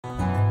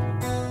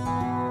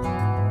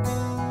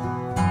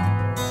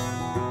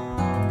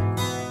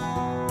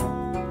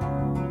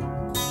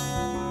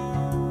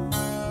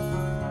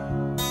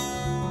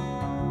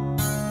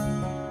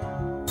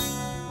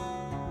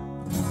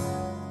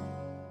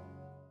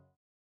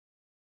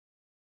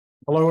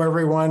Hello,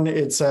 everyone.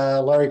 It's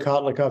Larry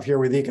Kotlikoff here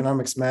with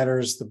Economics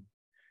Matters,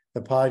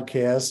 the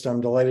podcast.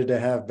 I'm delighted to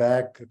have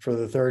back for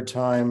the third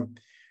time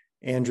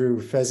Andrew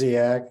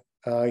Fesiak.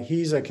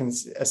 He's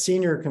a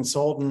senior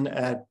consultant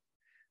at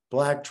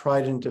Black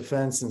Trident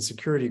Defense and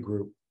Security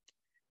Group.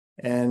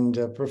 And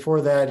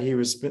before that, he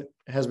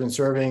has been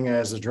serving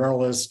as a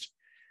journalist,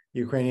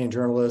 Ukrainian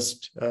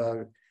journalist,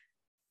 going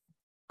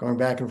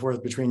back and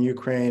forth between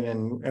Ukraine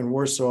and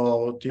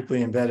Warsaw,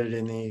 deeply embedded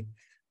in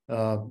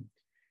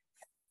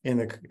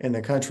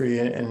the country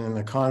and in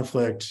the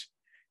conflict.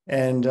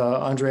 And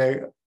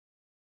Andrew,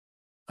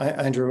 I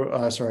want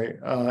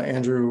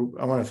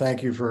to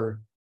thank you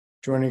for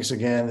joining us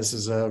again. This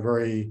is a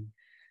very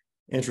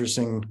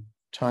interesting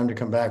time to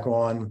come back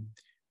on,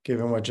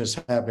 given what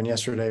just happened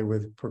yesterday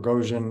with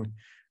Prigozhin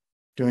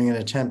doing an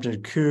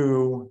attempted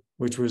coup,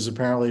 which was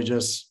apparently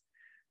just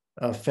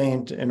a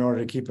feint in order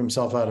to keep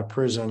himself out of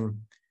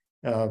prison.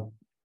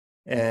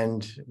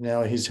 And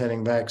now he's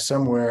heading back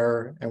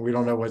somewhere, and we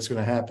don't know what's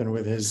going to happen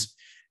with his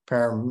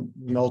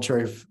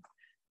paramilitary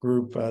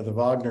group, the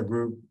Wagner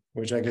Group,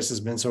 which I guess has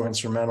been so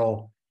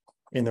instrumental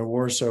in the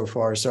war so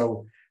far.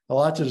 So a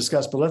lot to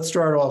discuss, but let's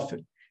start off,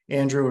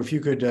 Andrew, if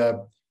you could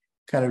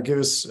kind of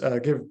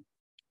give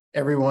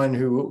everyone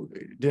who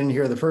didn't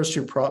hear the first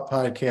two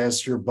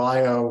podcasts, your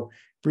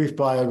brief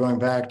bio going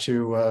back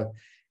to, I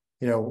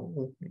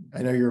know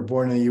you were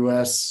born in the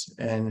U.S.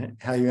 and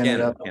how you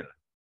ended up.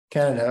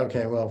 Canada.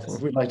 Okay, well,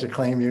 we'd like to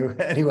claim you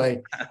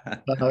anyway.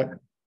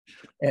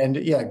 And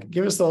yeah,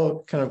 give us the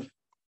kind of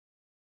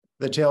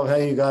the tale of how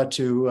you got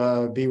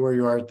to be where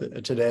you are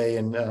today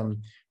and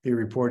be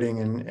reporting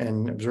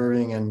and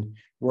observing and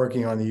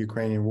working on the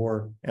Ukrainian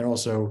war, and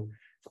also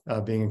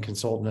being a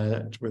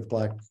consultant with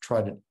Black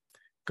Trident.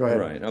 Go ahead.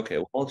 Right. Okay.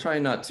 Well, I'll try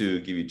not to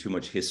give you too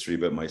much history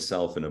about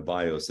myself in a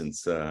bio,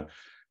 since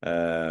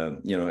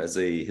as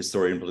a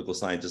historian, political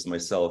scientist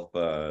myself,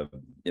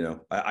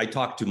 I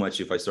talk too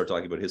much if I start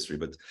talking about history.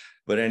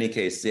 But in any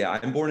case, yeah,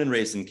 I'm born and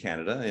raised in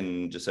Canada,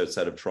 just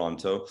outside of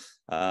Toronto.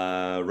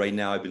 Right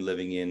now, I've been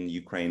living in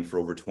Ukraine for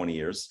over 20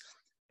 years.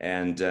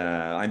 And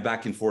I'm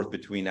back and forth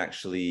between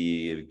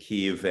actually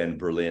Kiev and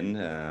Berlin.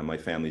 My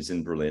family's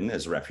in Berlin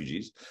as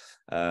refugees.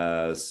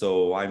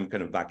 So I'm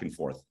kind of back and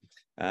forth.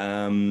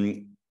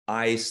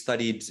 I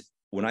studied,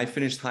 when I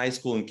finished high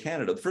school in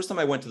Canada, the first time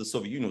I went to the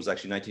Soviet Union was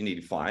actually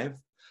 1985.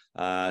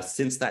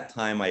 Since that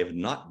time, I have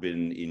not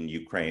been in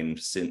Ukraine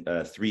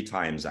three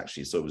times,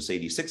 actually. So it was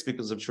 86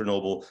 because of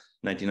Chernobyl,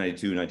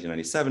 1992,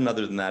 1997.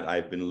 Other than that,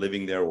 I've been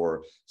living there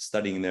or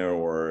studying there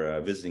or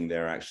visiting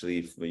there,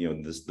 actually,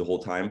 the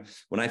whole time.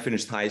 When I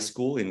finished high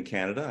school in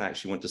Canada, I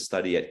actually went to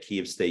study at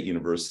Kiev State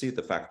University at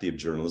the Faculty of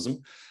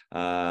Journalism.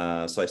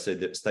 So I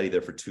studied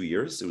there for 2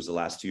 years. It was the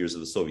last 2 years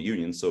of the Soviet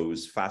Union, so it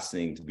was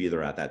fascinating to be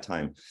there at that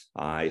time.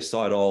 I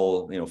saw it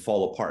all,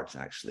 fall apart,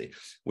 actually,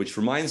 which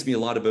reminds me a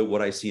lot about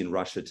what I see in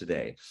Russia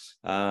today.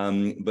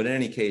 But in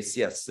any case,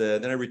 yes.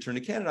 Then I returned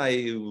to Canada.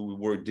 I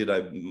did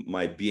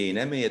my BA and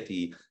MA at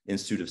the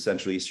Institute of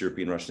Central East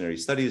European Russian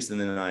Studies, and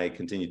then I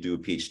continued to do a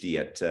PhD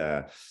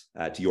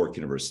at York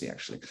University,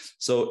 actually.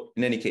 So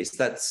in any case,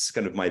 that's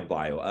kind of my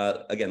bio.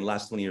 Again,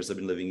 last 20 years I've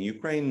been living in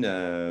Ukraine.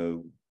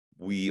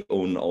 We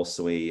own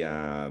also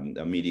a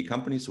media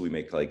company, so we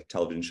make like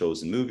television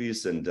shows and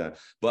movies.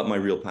 But my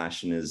real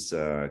passion is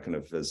kind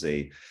of as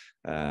a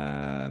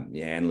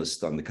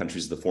analyst on the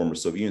countries of the former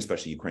Soviet Union,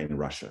 especially Ukraine and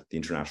Russia, the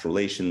international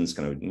relations,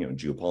 kind of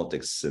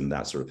geopolitics and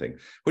that sort of thing.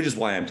 Which is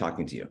why I'm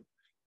talking to you.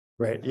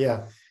 Right.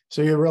 Yeah.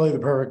 So you're really the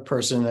perfect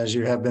person, as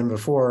you have been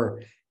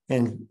before,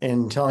 in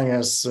telling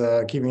us,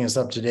 keeping us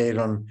up to date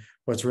on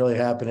what's really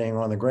happening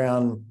on the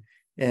ground,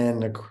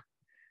 and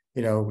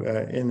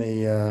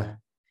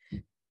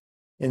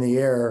in the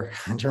air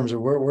in terms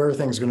of where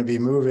things are going to be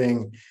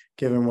moving,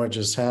 given what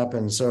just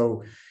happened.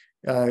 So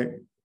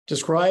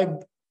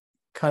describe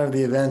kind of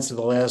the events of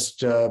the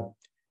last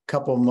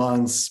couple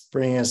months,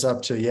 bringing us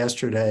up to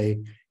yesterday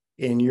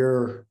in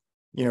your,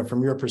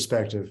 from your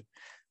perspective.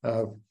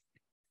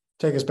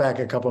 Take us back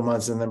a couple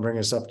months and then bring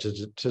us up to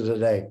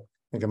today. I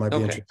think it might be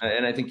interesting.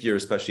 And I think you're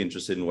especially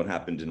interested in what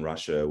happened in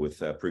Russia with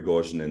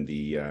Prigozhin and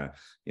the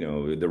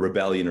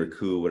rebellion or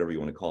coup, whatever you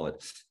want to call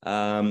it.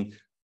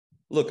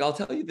 Look, I'll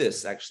tell you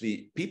this,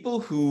 actually. People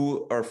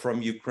who are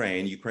from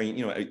Ukraine,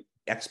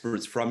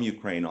 experts from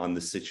Ukraine on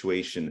the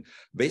situation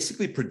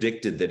basically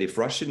predicted that if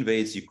Russia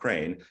invades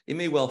Ukraine, it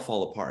may well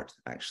fall apart,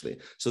 actually.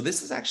 So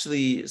this is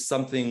actually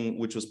something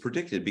which was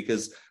predicted,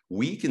 because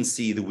we can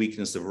see the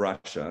weakness of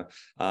Russia.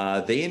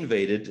 They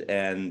invaded,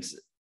 and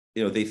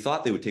they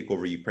thought they would take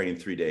over Ukraine in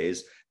 3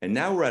 days. And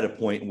now we're at a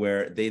point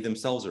where they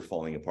themselves are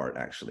falling apart,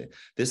 actually.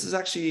 This is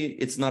actually,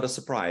 it's not a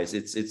surprise.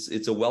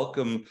 It's a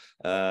welcome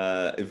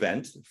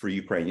event for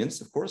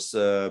Ukrainians, of course,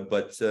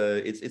 but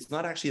it's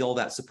not actually all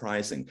that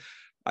surprising.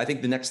 I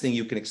think the next thing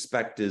you can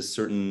expect is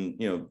certain,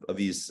 of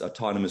these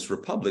autonomous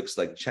republics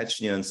like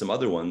Chechnya and some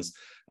other ones,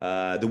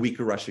 the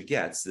weaker Russia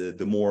gets,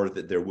 the more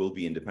that there will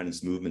be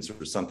independence movements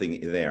or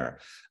something there.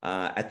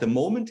 At the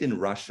moment in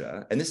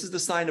Russia, and this is the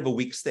sign of a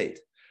weak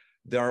state,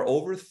 there are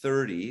over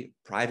 30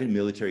 private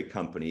military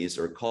companies,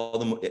 or call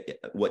them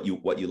what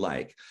you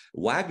like.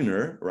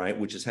 Wagner, right,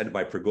 which is headed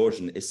by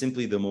Prigozhin, is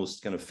simply the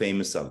most kind of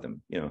famous of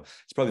them.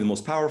 It's probably the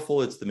most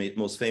powerful. It's the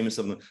most famous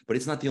of them, but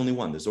it's not the only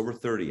one. There's over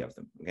 30 of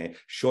them. Okay,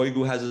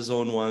 Shoigu has his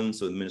own one.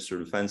 So the Minister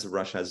of Defense of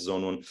Russia has his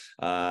own one.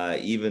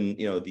 Even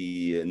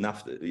the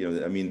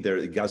Nafta, I mean,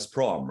 they're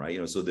Gazprom,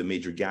 right? So the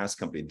major gas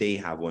company, they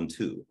have one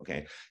too.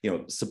 Okay,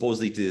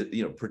 supposedly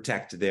to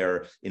protect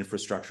their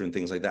infrastructure and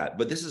things like that.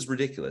 But this is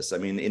ridiculous. I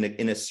mean,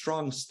 in a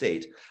strong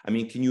state, I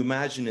mean, can you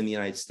imagine in the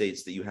United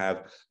States that you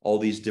have all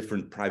these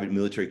different private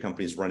military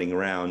companies running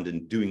around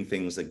and doing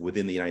things like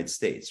within the United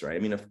States, right? I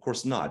mean, of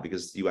course not,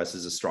 because the US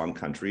is a strong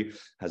country,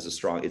 it's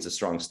a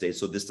strong state,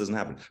 so this doesn't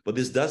happen. But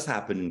this does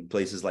happen in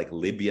places like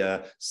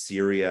Libya,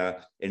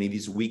 Syria, any of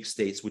these weak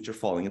states which are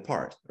falling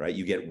apart, right?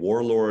 You get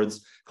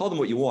warlords, call them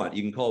what you want.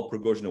 You can call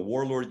Prigozhin a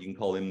warlord, you can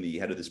call him the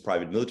head of this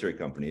private military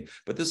company,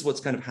 but this is what's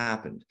kind of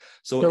happened.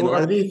 So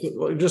are these,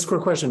 just a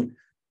quick question,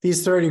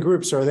 these 30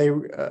 groups, are they,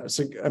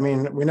 I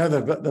mean, we know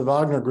that the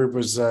Wagner group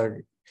was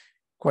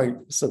quite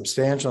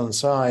substantial in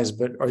size,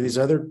 but are these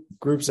other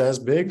groups as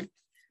big?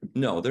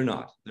 No, they're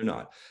not. They're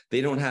not.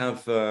 They don't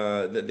have,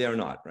 they're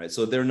not, right?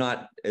 So they're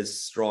not as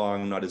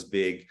strong, not as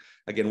big.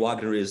 Again,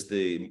 Wagner is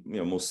the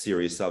most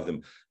serious of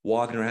them.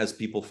 Wagner has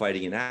people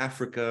fighting in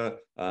Africa.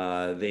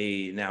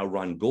 They now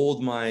run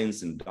gold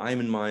mines and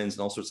diamond mines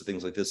and all sorts of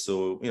things like this.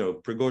 So,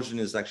 Prigozhin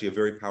is actually a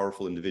very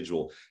powerful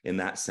individual in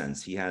that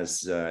sense. He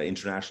has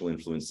international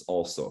influence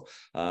also.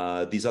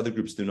 These other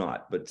groups do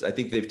not, but I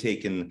think they've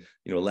taken,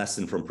 a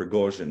lesson from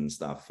Prigozhin and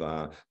stuff.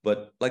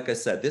 But like I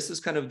said, this is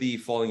kind of the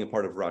falling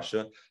apart of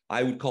Russia.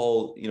 I would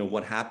call,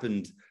 what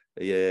happened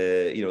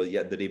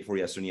the day before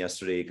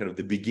yesterday, kind of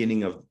the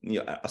beginning of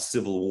a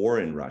civil war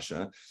in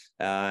Russia.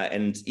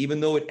 And even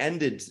though it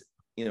ended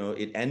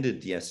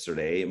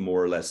yesterday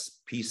more or less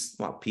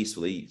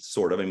peacefully,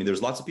 sort of. I mean,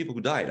 there's lots of people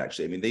who died,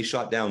 actually. I mean, they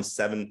shot down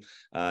 7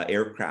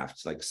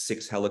 aircrafts, like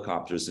 6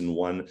 helicopters in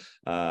one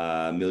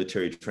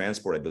military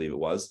transport, I believe it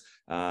was.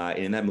 And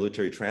in that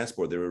military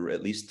transport, there were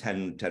at least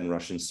 10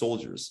 Russian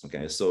soldiers.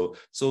 Okay, so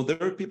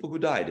there are people who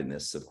died in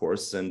this, of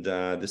course, and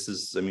this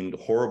is,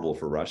 horrible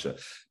for Russia.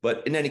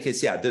 But in any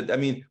case, yeah,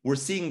 we're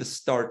seeing the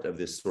start of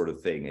this sort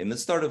of thing, and the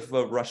start of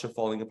Russia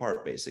falling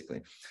apart, basically.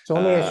 So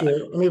let me ask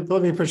you,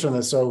 let me push on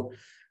this. So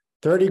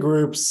 30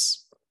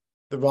 groups,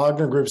 the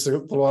Wagner group's the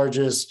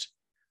largest.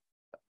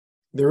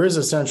 There is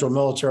a central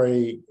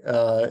military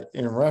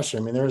in Russia.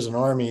 I mean, there's an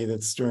army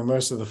that's doing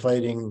most of the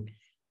fighting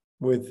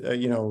with,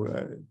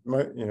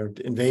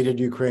 invaded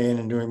Ukraine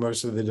and doing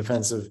most of the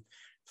defensive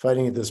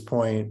fighting at this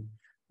point.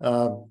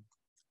 When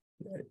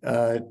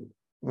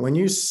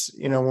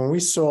we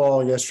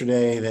saw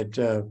yesterday that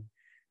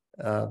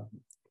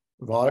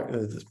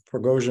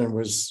Prigozhin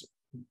was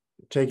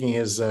taking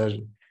his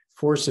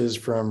forces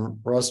from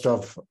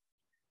Rostov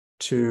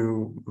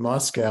to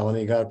Moscow, and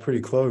he got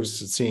pretty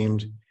close, it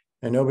seemed,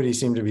 and nobody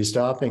seemed to be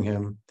stopping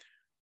him.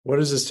 What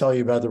does this tell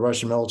you about the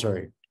Russian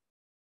military?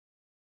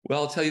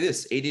 Well, I'll tell you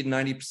this, 80 to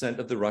 90%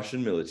 of the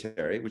Russian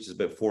military, which is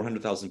about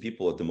 400,000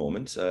 people at the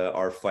moment,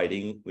 are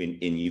fighting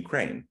in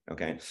Ukraine,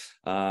 okay?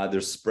 They're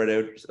spread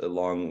out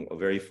along a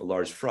very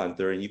large front.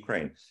 They're in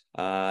Ukraine.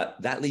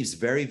 That leaves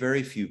very,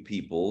 very few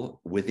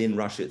people within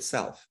Russia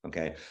itself,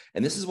 okay?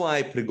 And this is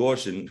why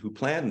Prigozhin, who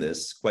planned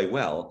this quite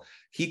well,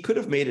 he could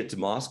have made it to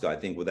Moscow, I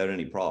think, without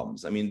any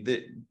problems. I mean,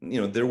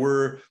 there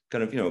were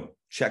kind of,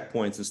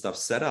 checkpoints and stuff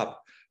set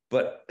up,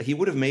 but he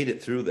would have made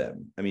it through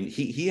them. I mean,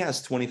 he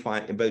has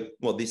 25,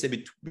 they say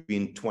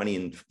between 20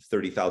 and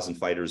 30,000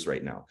 fighters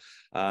right now.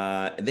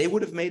 They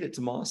would have made it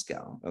to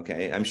Moscow,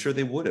 okay? I'm sure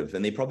they would have,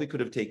 and they probably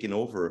could have taken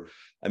over.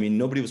 I mean,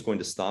 nobody was going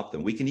to stop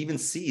them. We can even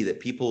see that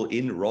people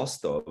in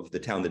Rostov, the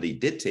town that he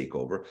did take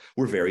over,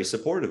 were very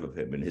supportive of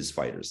him and his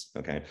fighters,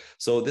 okay?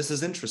 So this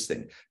is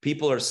interesting.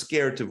 People are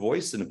scared to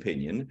voice an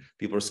opinion.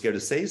 People are scared to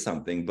say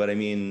something, but I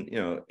mean,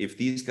 if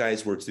these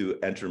guys were to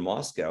enter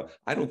Moscow,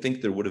 I don't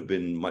think there would have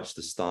been much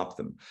to stop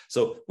them.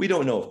 So we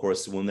don't know, of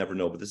course, we'll never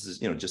know, but this is,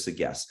 just a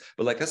guess.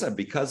 But like I said,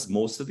 because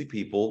most of the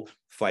people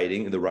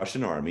fighting the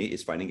Russian army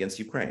is fighting against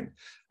Ukraine.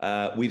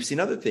 We've seen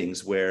other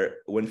things where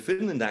when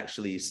Finland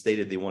actually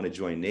stated they want to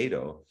join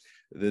NATO,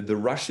 the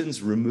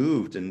Russians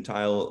removed an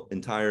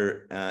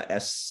entire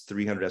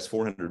S-300,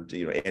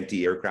 S-400,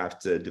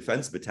 anti-aircraft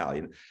defense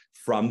battalion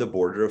from the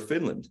border of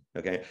Finland.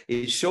 Okay,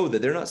 it showed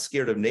that they're not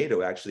scared of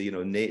NATO. Actually,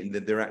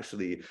 that they're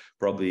actually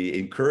probably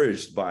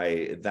encouraged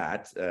by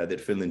that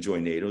Finland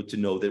joined NATO, to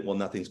know that, well,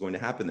 nothing's going to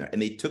happen there.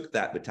 And they took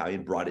that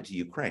battalion, brought it to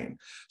Ukraine.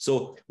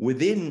 So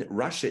within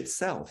Russia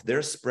itself,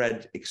 they're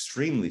spread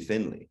extremely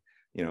thinly.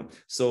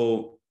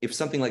 So if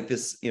something like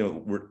this,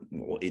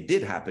 it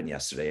did happen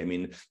yesterday. I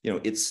mean,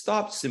 it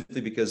stopped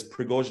simply because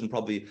Prigozhin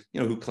probably,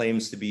 who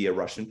claims to be a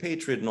Russian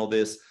patriot and all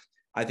this,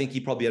 I think he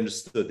probably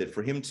understood that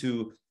for him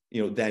to,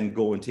 then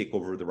go and take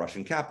over the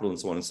Russian capital and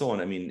so on and so on,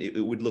 I mean, it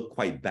would look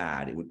quite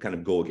bad. It would kind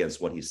of go against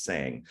what he's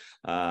saying.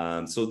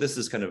 So this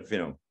is kind of,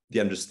 the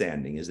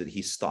understanding is that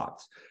he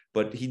stopped.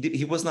 but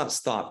he was not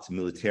stopped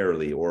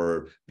militarily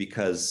or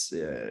because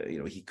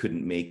he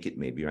couldn't make it.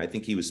 Maybe I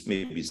think he was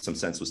maybe some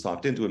sense was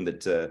talked into him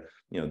that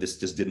this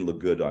just didn't look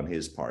good on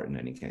his part in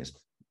any case.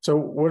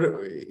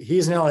 So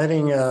he's now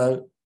heading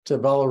to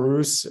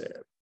Belarus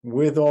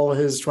with all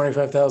his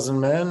 25,000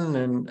 men,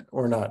 and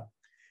or not?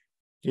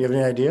 Do you have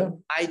any idea?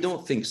 I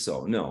don't think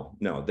so. No.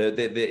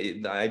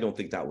 I don't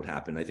think that would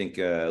happen. I think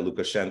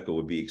Lukashenko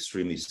would be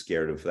extremely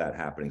scared of that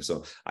happening.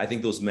 So I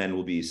think those men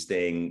will be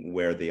staying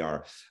where they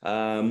are.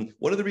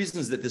 One of the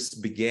reasons that this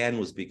began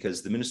was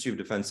because the Ministry of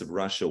Defense of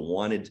Russia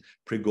wanted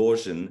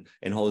Prigozhin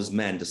and all his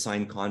men to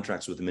sign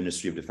contracts with the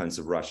Ministry of Defense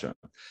of Russia.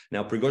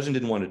 Now, Prigozhin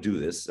didn't want to do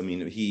this. I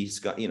mean, he's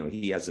got,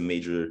 he has a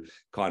major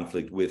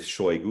conflict with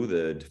Shoigu,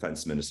 the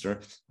defense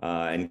minister,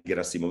 and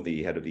Gerasimov,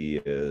 the head of the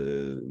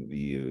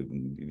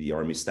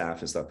army staff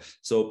and stuff.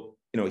 So,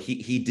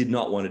 he did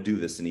not want to do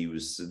this, and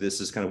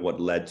this is kind of what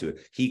led to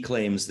it. He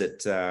claims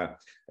that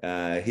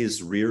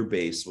his rear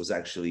base was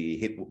actually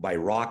hit by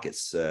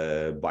rockets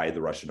by the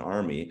Russian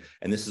army,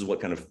 and this is what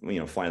kind of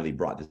finally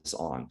brought this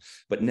on.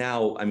 But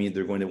now, I mean,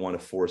 they're going to want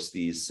to force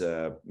these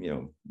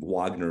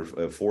Wagner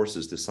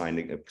forces to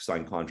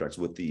sign contracts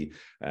with the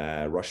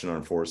Russian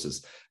armed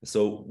forces.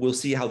 So we'll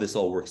see how this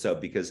all works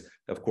out, because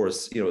of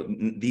course,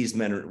 these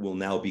men will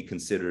now be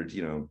considered,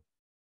 to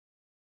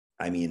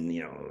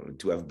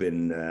have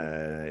been,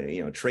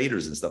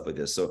 traitors and stuff like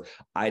this. So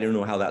I don't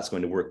know how that's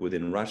going to work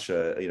within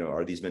Russia.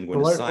 Are these men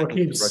going to sign with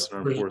the Russian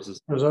armed forces?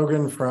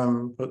 Prigozhin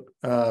from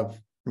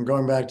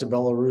going back to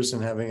Belarus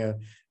and having a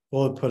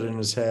bullet put in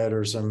his head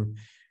or some.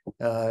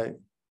 Well,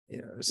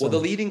 the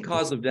leading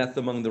cause of death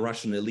among the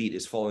Russian elite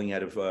is falling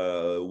out of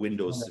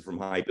windows from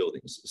high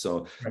buildings.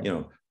 So,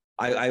 right.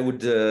 I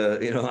would,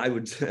 I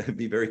would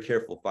be very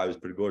careful if I was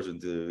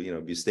Prigozhin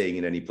to, be staying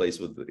in any place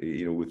with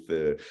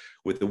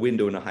the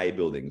window in a high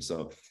building.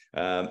 So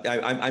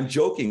I'm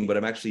joking, but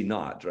I'm actually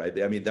not,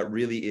 right? I mean, that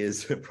really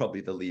is probably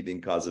the leading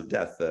cause of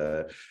death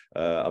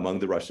among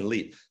the Russian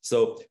elite.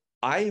 So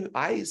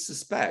I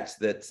suspect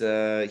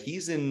that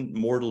he's in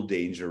mortal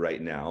danger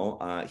right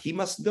now. He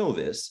must know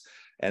this.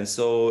 And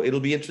so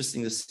it'll be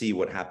interesting to see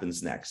what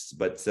happens next.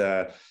 But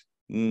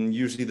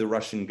usually the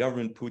Russian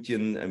government,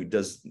 Putin,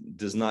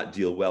 does not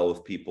deal well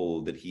with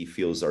people that he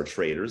feels are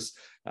traitors.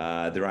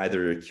 They're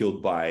either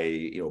killed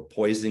by,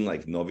 poisoning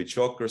like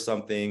Novichok or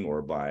something,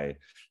 or by,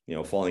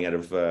 falling out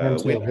of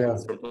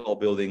windows from tall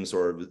buildings,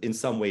 or in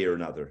some way or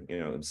another,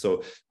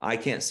 So I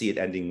can't see it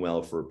ending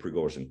well for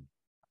Prigozhin.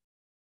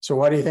 So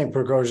why do you think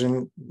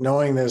Prigozhin,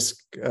 knowing this,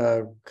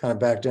 kind of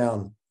backed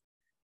down?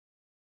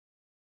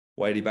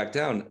 Why did he back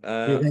down?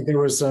 Do you think there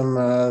was some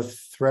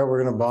threat,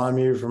 we're going to bomb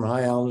you from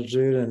high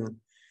altitude? And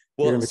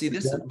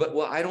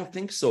I don't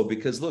think so,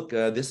 because look,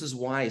 this is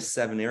why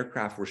 7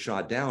 aircraft were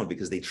shot down,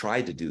 because they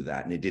tried to do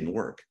that and it didn't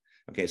work.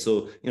 Okay,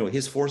 so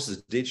his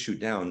forces did shoot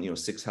down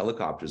 6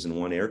 helicopters and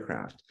 1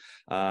 aircraft.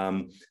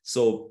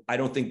 So I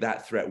don't think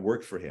that threat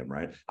worked for him,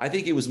 right? I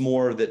think it was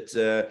more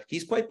that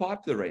he's quite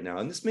popular right now,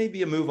 and this may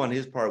be a move on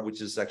his part,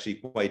 which is actually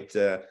quite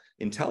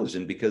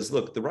intelligent, because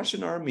look, the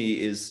Russian army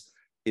is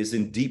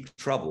in deep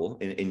trouble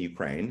in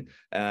Ukraine.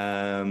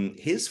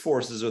 His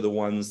forces are the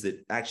ones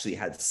that actually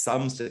had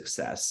some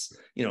success,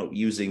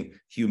 using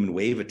human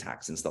wave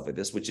attacks and stuff like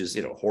this, which is,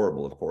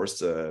 horrible, of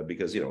course,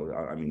 because,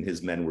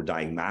 his men were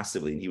dying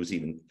massively, and he was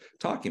even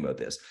talking about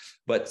this.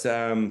 But,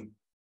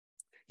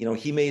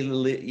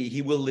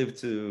 he will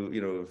live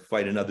to,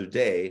 fight another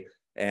day.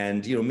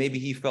 And, maybe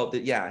he felt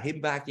that,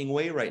 him backing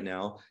away right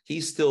now,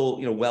 he's still,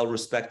 well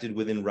respected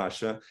within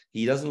Russia.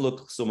 He doesn't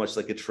look so much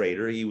like a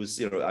traitor. He was,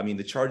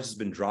 the charge has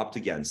been dropped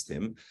against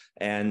him.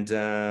 And,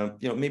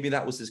 maybe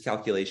that was his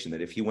calculation, that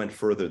if he went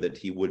further, that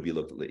he would be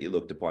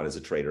looked upon as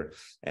a traitor.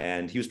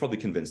 And he was probably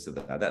convinced of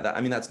that.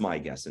 That's my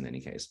guess in any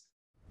case.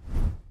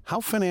 How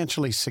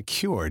financially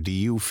secure do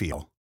you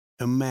feel?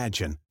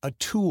 Imagine a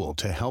tool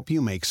to help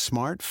you make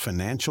smart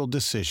financial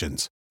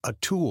decisions. A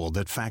tool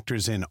that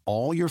factors in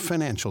all your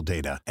financial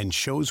data and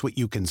shows what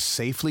you can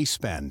safely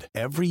spend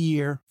every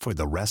year for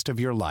the rest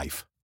of your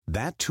life.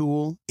 That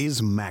tool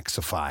is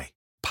Maxify.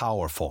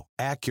 Powerful,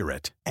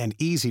 accurate, and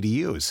easy to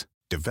use.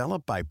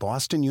 Developed by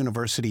Boston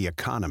University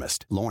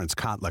economist Lawrence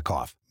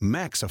Kotlikoff,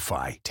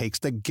 Maxify takes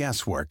the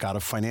guesswork out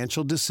of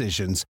financial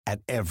decisions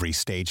at every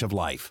stage of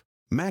life.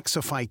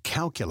 Maxify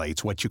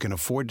calculates what you can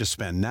afford to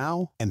spend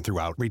now and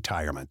throughout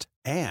retirement.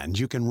 And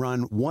you can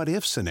run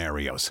what-if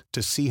scenarios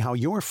to see how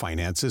your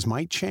finances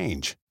might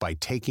change by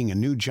taking a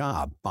new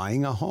job,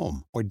 buying a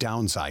home, or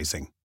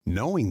downsizing.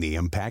 Knowing the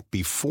impact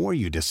before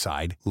you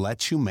decide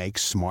lets you make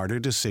smarter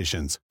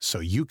decisions so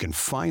you can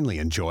finally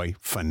enjoy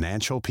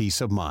financial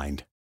peace of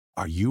mind.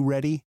 Are you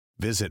ready?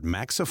 Visit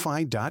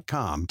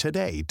Maxify.com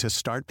today to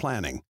start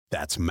planning.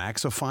 That's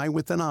Maxify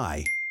with an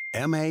I.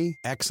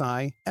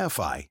 Maxify,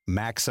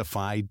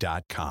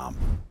 Maxify.com.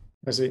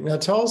 I see. Now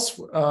tell us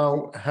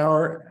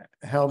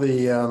how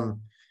the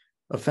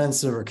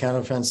offensive or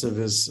counteroffensive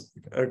is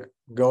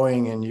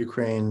going in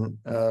Ukraine.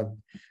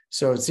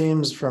 So it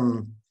seems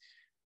from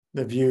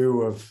the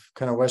view of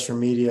kind of Western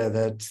media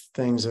that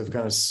things have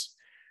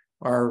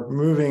are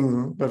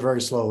moving, but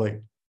very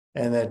slowly.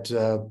 and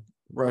that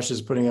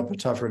Russia's putting up a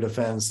tougher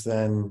defense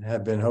than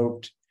had been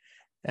hoped,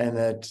 and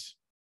that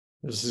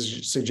this is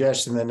a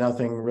suggestion that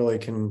nothing really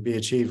can be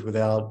achieved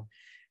without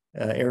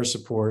air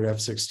support,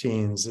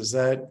 F-16s. Is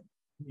that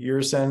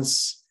your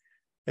sense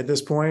at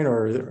this point,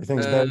 or are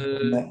things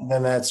better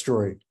than that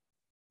story?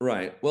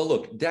 Right. Well,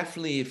 look,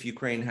 definitely if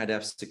Ukraine had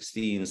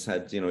F-16s,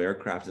 had,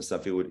 aircraft and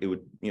stuff, it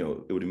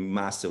would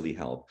massively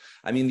help.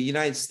 I mean, the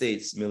United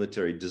States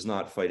military does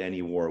not fight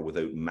any war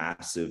without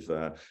massive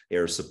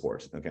air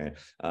support. Okay.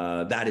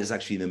 That is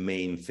actually the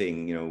main thing,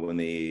 when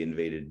they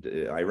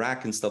invaded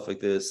Iraq and stuff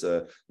like this,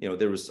 there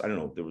was, I don't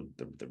know,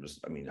 there was,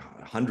 I mean,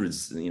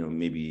 hundreds,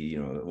 maybe,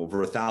 over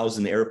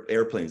 1,000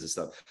 airplanes and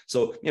stuff.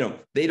 So,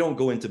 they don't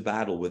go into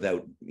battle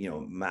without,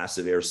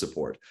 massive air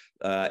support.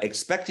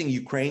 Expecting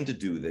Ukraine to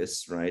do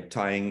this, right,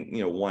 tying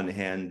one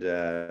hand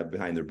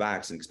behind their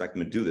backs and expect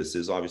them to do this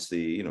is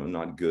obviously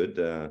not good.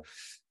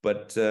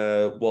 But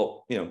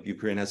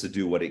Ukraine has to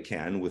do what it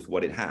can with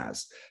what it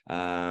has.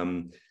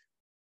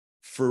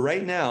 For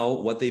right now,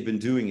 what they've been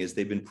doing is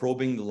they've been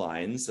probing the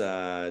lines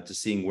to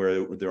seeing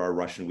where there are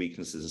Russian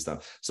weaknesses and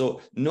stuff. So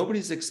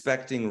nobody's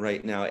expecting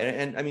right now.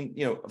 And I mean,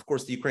 of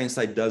course, the Ukraine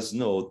side does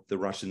know the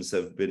Russians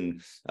have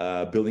been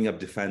building up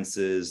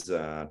defenses,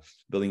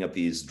 building up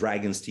these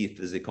dragon's teeth,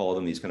 as they call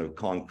them, these kind of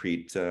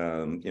concrete,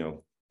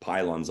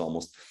 pylons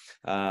almost.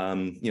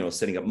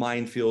 Setting up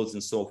minefields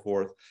and so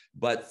forth.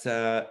 But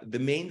the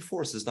main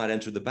force has not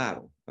entered the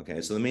battle.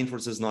 Okay, so the main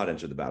force has not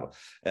entered the battle.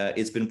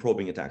 It's been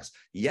probing attacks.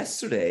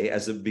 Yesterday,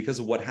 because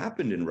of what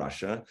happened in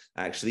Russia,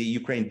 actually,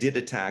 Ukraine did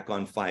attack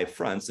on 5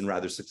 fronts and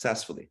rather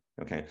successfully.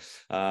 Okay,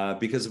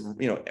 because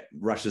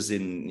Russia's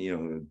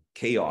in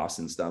chaos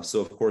and stuff. So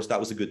of course that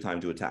was a good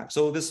time to attack.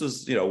 So this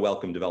was a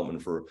welcome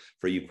development for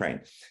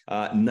Ukraine.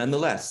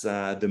 Nonetheless,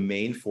 the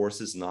main force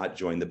has not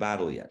joined the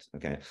battle yet.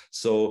 Okay,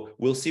 so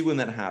we'll see when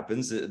that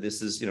happens.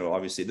 This is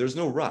obviously there's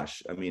no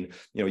rush. I mean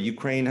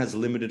Ukraine has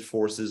limited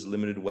forces,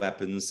 limited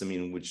weapons. I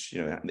mean which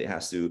it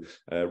has to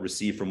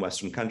receive from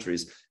Western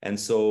countries, and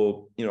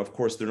so of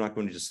course they're not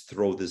going to just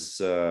throw this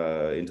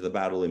into the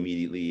battle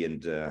immediately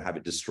and have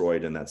it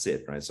destroyed and that's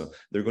it, right? So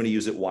they're going to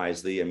use it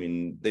wisely. I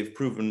mean, they've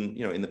proven,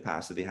 in the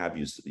past that they have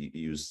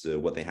used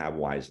what they have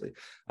wisely,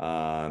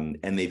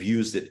 and they've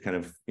used it kind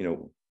of,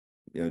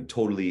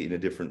 totally in a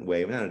different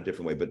way, not in a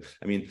different way, but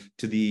I mean,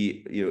 to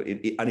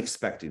the,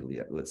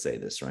 unexpectedly, let's say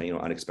this, right?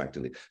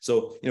 Unexpectedly.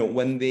 So,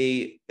 when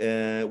the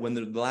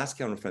last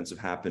counteroffensive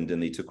happened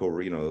and they took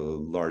over,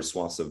 large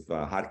swaths of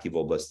Kharkiv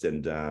Oblast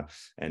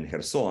and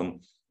Kherson,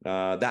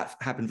 that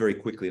happened very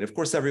quickly. And of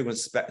course, everyone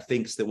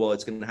thinks that, well,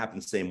 it's going to happen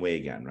the same way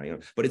again,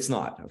 right? But it's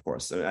not, of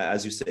course.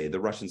 As you say,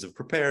 the Russians have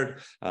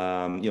prepared,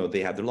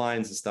 they have their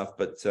lines and stuff,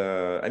 but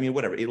I mean,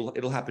 whatever,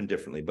 it'll happen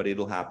differently, but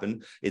it'll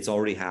happen. It's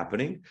already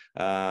happening,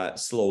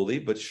 slowly,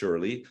 but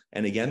surely.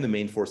 And again, the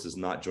main force has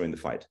not joined the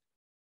fight.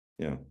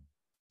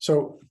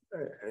 So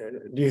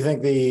do you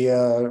think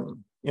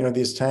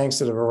these tanks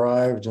that have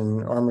arrived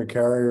and armored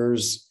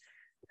carriers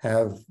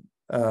have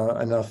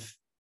enough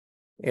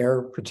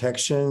air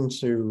protection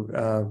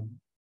to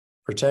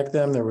protect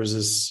them? There was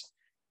this,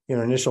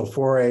 initial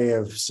foray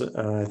of,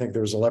 I think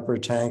there was a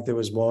Leopard tank that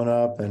was blown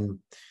up, and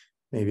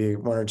maybe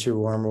 1 or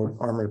 2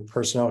 armored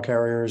personnel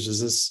carriers.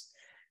 Is this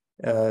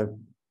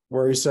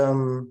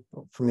worrisome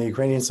from the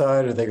Ukrainian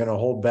side? Are they going to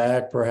hold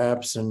back,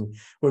 perhaps? And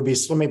let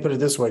me put it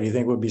this way: do you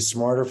think it would be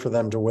smarter for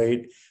them to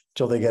wait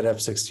till they get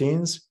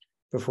F-16s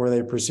before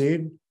they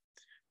proceed?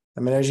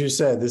 I mean, as you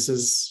said, this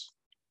is,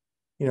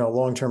 a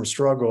long-term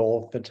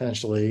struggle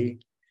potentially.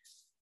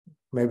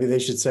 Maybe they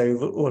should say,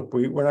 look,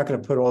 we're not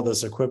going to put all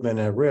this equipment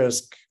at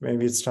risk.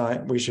 Maybe it's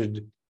time we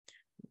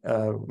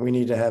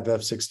need to have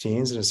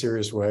F-16s in a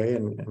serious way,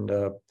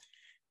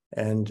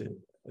 and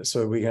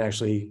so we can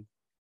actually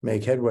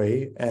make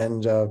headway,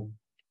 and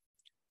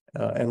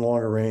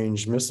longer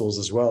range missiles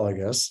as well, I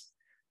guess.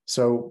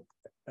 So,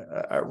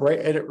 let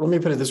me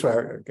put it this way.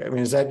 I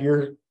mean, is that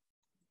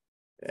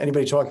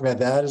anybody talking about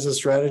that as a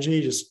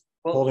strategy? Just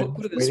well,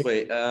 put it this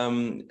way.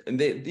 And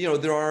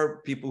there are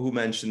people who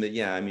mention that,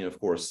 yeah, I mean, of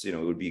course, it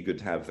would be good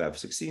to have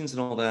F-16s and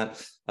all that.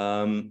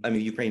 I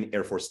mean, Ukraine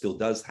Air Force still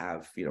does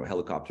have,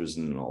 helicopters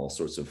and all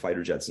sorts of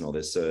fighter jets and all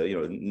this,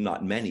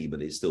 not many,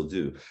 but they still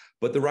do.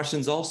 But the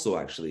Russians also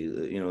actually,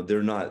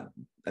 they're not,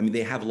 I mean,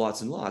 they have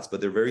lots and lots, but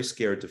they're very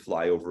scared to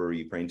fly over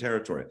Ukraine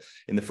territory.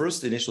 In the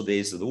first initial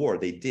days of the war,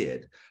 they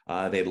did.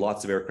 They had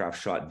lots of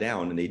aircraft shot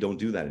down, and they don't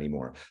do that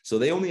anymore. So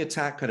they only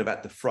attack kind of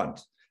at the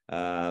front.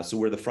 So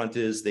where the front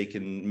is, they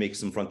can make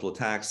some frontal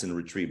attacks and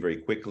retreat very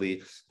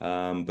quickly.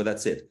 But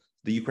that's it.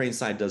 The Ukraine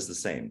side does the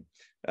same.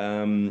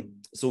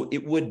 So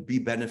it would be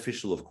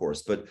beneficial, of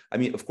course. But I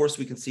mean, of course,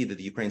 we can see that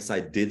the Ukraine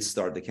side did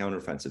start the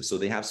counteroffensive. So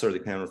they have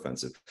started the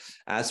counteroffensive.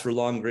 As for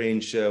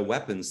long-range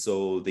weapons,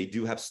 so they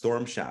do have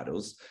Storm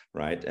Shadows,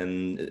 right?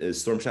 And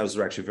Storm Shadows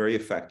are actually very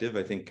effective.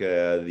 I think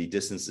the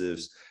distance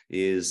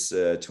is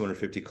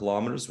 250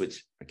 kilometers,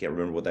 which I can't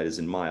remember what that is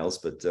in miles,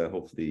 but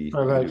hopefully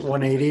about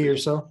 180 or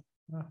so.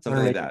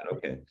 Something like that.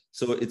 Okay.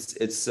 So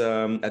it's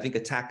I think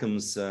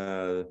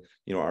ATACMS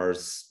their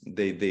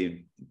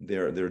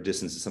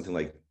distance is something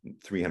like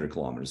 300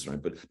 kilometers,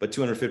 right? But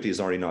 250 is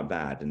already not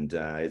bad, and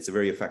it's a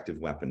very effective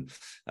weapon.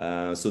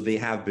 So they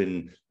have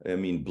been,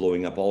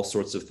 blowing up all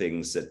sorts of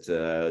things at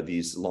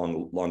these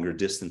longer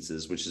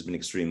distances, which has been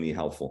extremely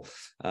helpful.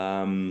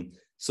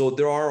 So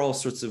there are all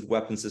sorts of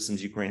weapon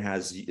systems Ukraine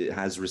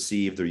has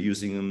received. They're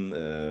using them.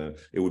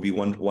 It would be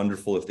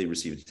wonderful if they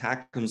received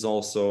ATACMS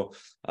also.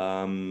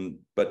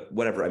 But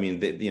whatever.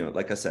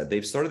 Like I said,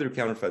 they've started their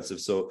counteroffensive,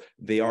 so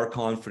they are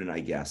confident, I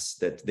guess,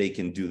 that they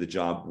can do the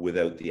job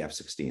without the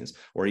F-16s,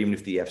 or even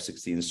if the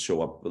F-16s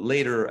show up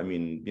later.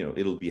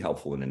 It'll be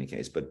helpful in any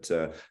case. But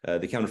the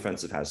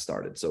counteroffensive has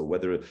started. So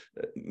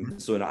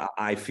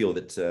I feel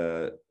that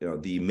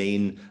the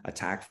main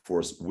attack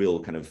force will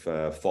kind of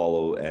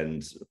follow,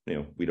 and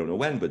we don't know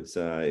when, but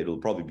it'll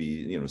probably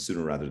be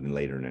sooner rather than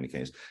later. In any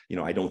case,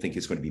 I don't think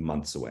it's going to be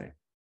months away.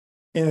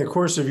 In the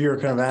course of your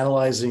kind of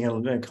analyzing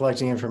and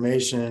collecting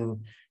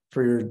information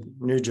for your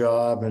new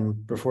job,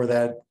 and before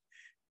that,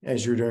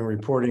 as you're doing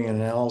reporting and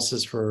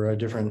analysis for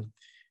different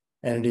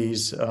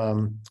entities,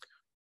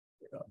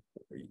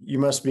 you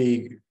must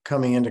be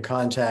coming into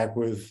contact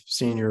with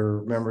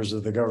senior members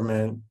of the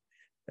government.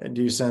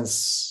 Do you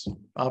sense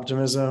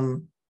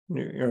optimism?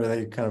 Are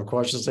they kind of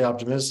cautiously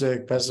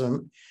optimistic,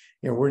 pessimistic?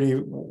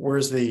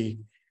 Where's the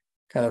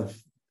kind of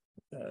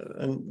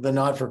the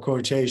not for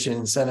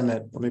quotation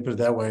sentiment? Let me put it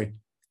that way.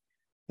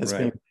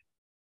 Right.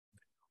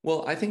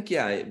 Well, I think,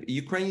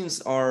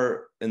 Ukrainians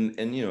are, and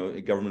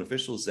government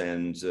officials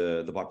and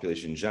the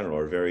population in general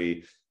are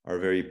very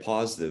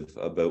positive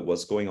about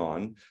what's going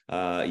on.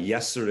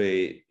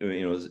 Yesterday's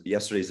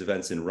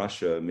events in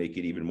Russia make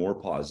it even more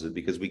positive,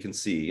 because we can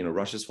see,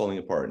 Russia's falling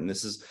apart, and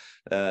this is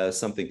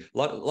something a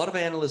lot of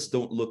analysts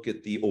don't look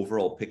at the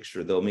overall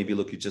picture. They'll maybe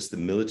look at just the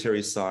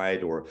military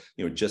side, or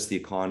just the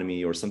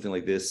economy, or something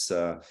like this.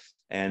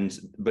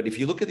 But if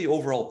you look at the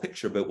overall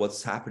picture about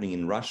what's happening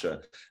in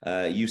Russia,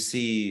 you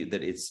see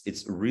that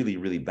it's really,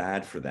 really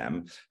bad for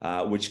them,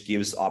 which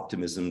gives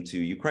optimism to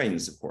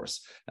Ukrainians, of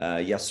course.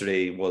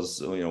 Yesterday was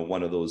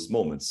one of those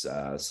moments.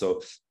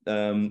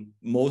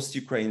 Most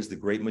Ukrainians, the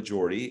great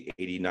majority,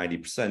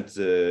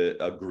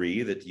 80-90%,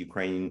 agree that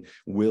Ukraine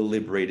will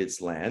liberate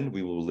its land.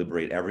 We will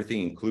liberate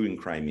everything, including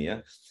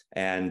Crimea.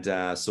 And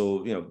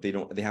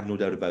they have no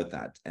doubt about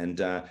that.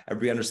 And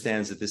everybody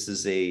understands that this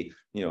is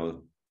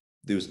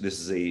this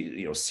is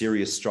a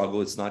serious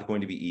struggle. It's not going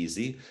to be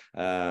easy,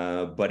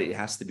 but it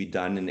has to be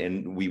done,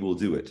 and we will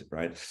do it.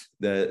 Right?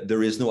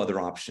 There is no other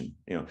option.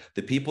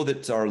 The people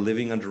that are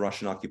living under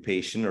Russian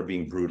occupation are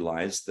being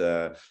brutalized.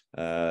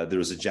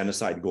 There's a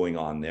genocide going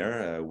on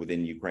there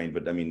within Ukraine,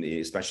 but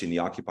especially in the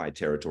occupied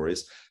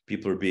territories,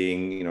 people are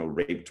being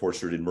raped,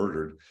 tortured, and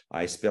murdered.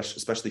 I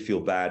especially feel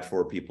bad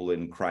for people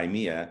in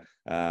Crimea,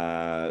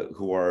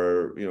 who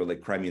are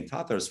like Crimean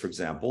Tatars, for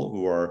example,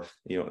 who are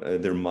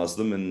they're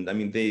Muslim, and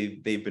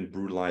they've been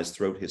brutalized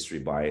throughout history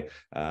by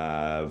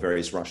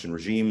various Russian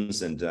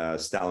regimes, and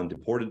Stalin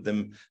deported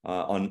them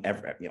on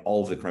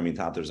all of the Crimean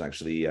Tatars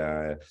actually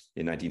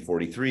in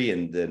 1943,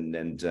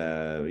 and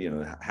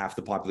half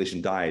the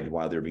population died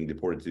while they were being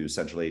deported to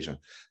Central Asia.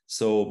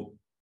 So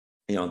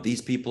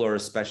these people are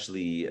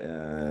especially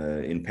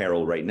in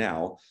peril right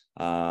now.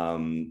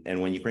 And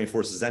when Ukrainian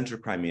forces enter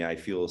Crimea, I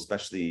feel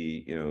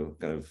especially,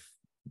 kind of,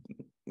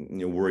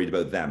 worried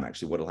about them,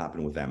 actually, what will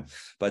happen with them.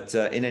 But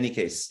in any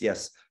case,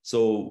 yes.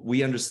 So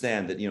we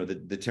understand that,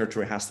 the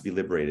territory has to be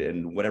liberated,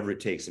 and whatever it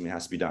takes, it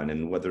has to be done.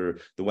 And whether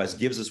the West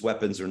gives us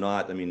weapons or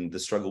not, the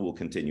struggle will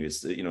continue.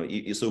 It's,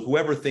 so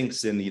whoever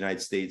thinks in the United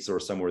States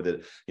or somewhere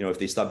that, if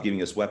they stop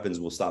giving us weapons,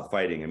 we'll stop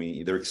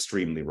fighting. They're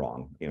extremely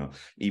wrong.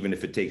 Even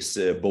if it takes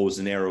bows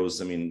and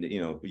arrows,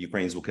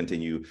 Ukrainians will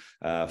continue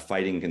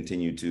fighting,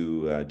 continue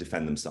to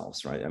defend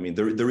themselves, right?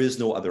 There is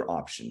no other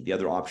option. The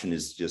other option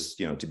is just,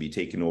 to be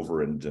taken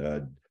over and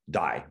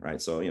die,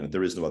 right? So,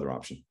 there is no other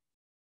option.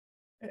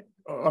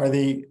 Are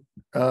the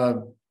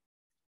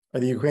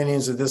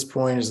Ukrainians at this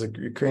point, is the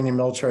Ukrainian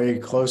military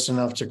close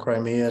enough to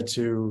Crimea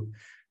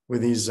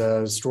with these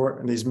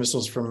these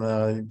missiles from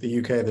the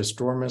UK, the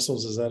Storm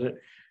missiles? Is that it?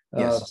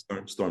 Yes,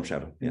 Storm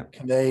Shadow. Yeah.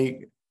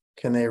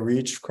 Can they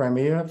reach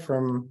Crimea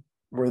from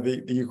where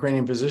the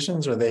Ukrainian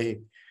positions? Are they?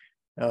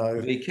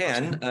 They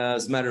can.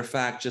 As a matter of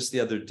fact, just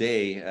the other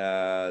day,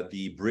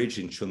 the bridge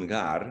in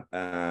Chungar,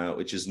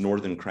 which is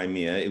northern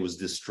Crimea, it was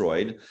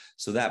destroyed.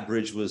 So that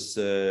bridge was,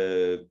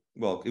 it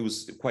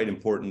was quite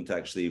important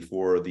actually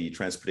for the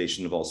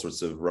transportation of all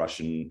sorts of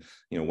Russian,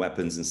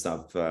 weapons and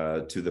stuff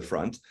to the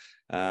front.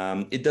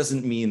 It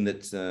doesn't mean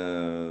that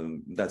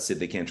that's it.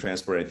 They can't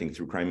transport anything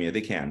through Crimea.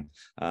 They can.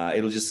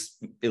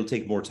 It'll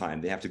take more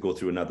time. They have to go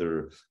through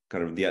another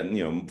kind of the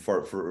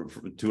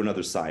to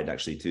another side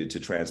actually to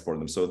transport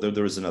them. So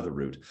there is another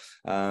route.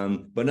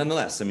 But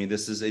nonetheless, I mean,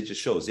 it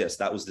just shows, yes,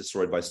 that was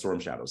destroyed by storm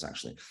shadows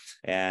actually.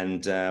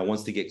 And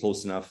once they get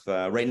close enough,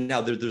 right now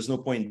there's no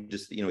point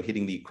just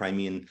hitting the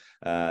Crimean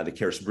the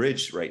Kerch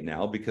Bridge right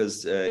now,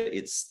 because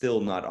it's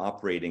still not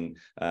operating.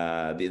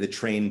 The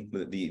train,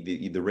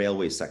 the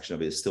railway section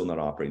of it is still not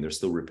operating. They're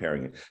still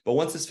repairing it. But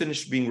once it's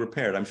finished being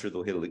repaired, I'm sure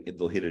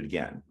they'll hit it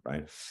again,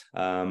 right?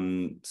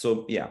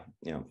 So yeah.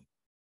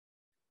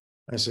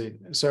 I see.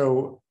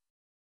 So,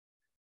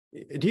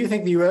 do you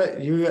think the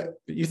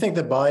you think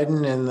that Biden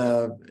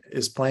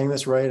is playing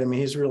this right? I mean,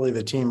 he's really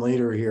the team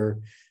leader here.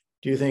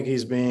 Do you think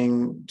he's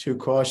being too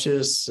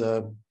cautious?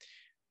 I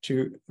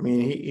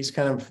mean, he's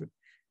kind of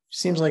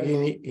seems like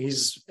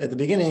he's at the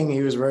beginning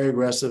he was very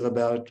aggressive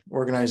about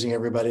organizing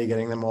everybody,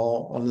 getting them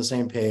all on the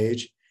same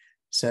page,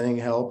 sending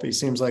help. He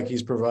seems like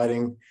he's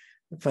providing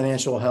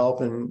financial help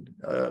and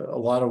a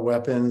lot of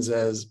weapons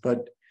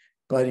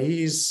but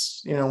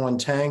he's, on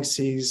tanks,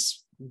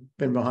 he's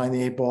been behind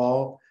the 8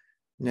 ball.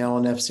 Now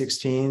on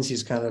F-16s,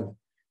 he's kind of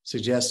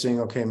suggesting,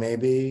 okay,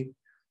 maybe.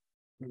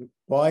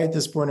 Why at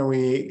this point are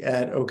we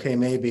at okay,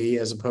 maybe,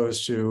 as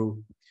opposed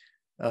to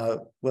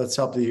let's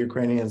help the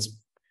Ukrainians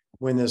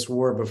win this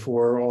war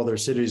before all their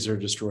cities are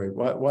destroyed?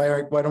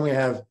 Why don't we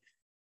have,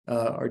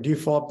 or do you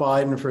fault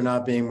Biden for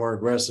not being more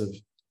aggressive?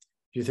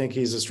 Do you think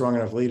he's a strong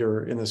enough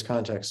leader in this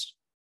context?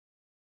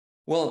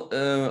 Well,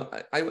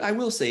 I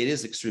will say it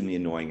is extremely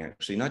annoying,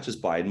 actually, not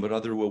just Biden, but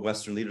other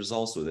Western leaders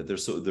also, that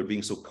they're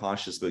being so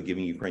cautious about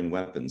giving Ukraine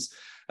weapons.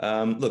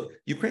 Look,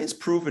 Ukraine's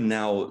proven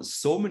now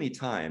so many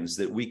times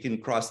that we can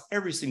cross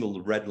every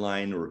single red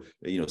line or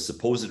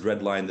supposed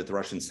red line that the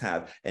Russians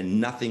have, and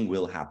nothing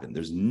will happen.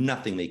 There's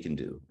nothing they can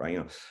do,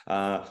 right?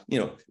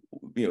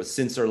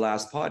 Since our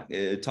last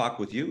talk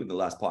with you in the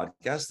last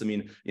podcast, I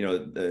mean,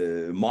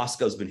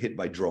 Moscow's been hit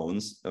by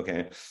drones,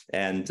 okay,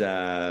 and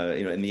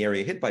and the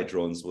area hit by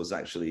drones was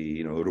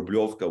actually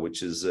Rublyovka,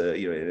 which is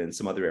and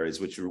some other areas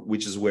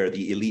which is where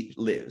the elite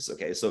lives,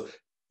 okay, so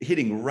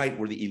hitting right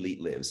where the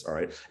elite lives, all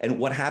right. And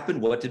what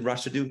happened? What did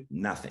Russia do?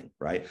 Nothing,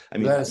 right? I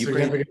mean,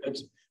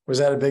 was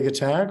that a big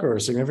attack or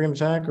a significant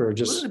attack or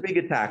just? It wasn't a big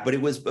attack, but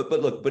it was. But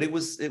look, it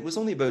was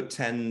only about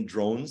 10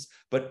 drones.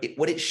 But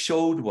what it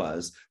showed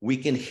was we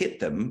can hit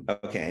them,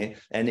 okay.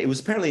 And it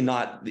was apparently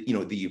not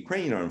the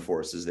Ukrainian armed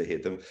forces that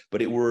hit them, but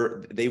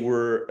they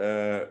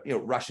were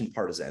Russian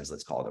partisans,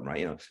 let's call them,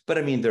 right? But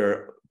I mean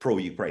they're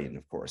pro-Ukraine,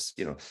 of course,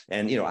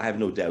 and I have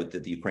no doubt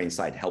that the Ukraine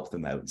side helped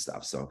them out and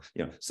stuff. So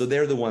so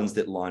they're the ones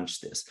that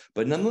launched this.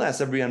 But nonetheless,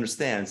 everybody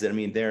understands that. I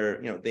mean,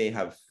 they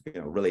have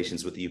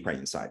relations with the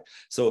Ukrainian side.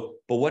 So,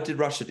 but what did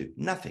Russia do?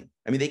 Nothing.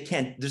 I mean, they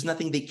can't. There's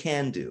nothing they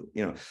can do.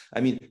 I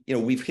mean,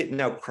 we've hit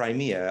now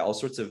Crimea, all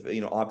sorts of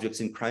objects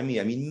in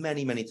Crimea. I mean,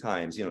 many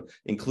times.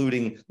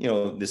 Including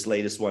this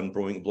latest one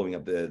blowing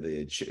up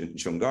the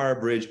Chongar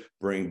Bridge,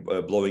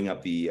 blowing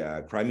up the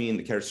Crimean,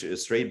 the Kerch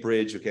Strait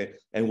Bridge. Okay,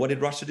 and what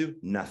did Russia do?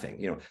 Nothing.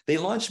 They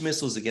launched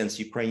missiles against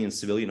Ukrainian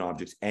civilian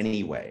objects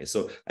anyway.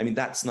 So I mean,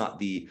 that's not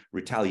the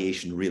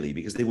retaliation really,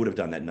 because they would have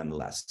done that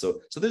nonetheless. So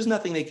there's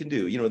nothing they can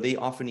do. They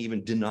often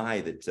even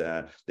deny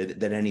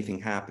that anything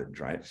happened,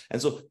 right?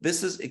 And so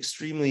this is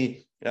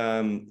extremely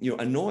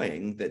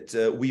annoying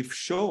that we've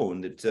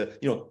shown that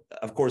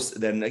of course.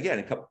 Then again,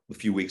 a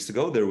few weeks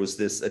ago, there was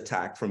this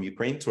attack from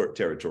Ukraine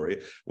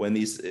territory when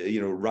these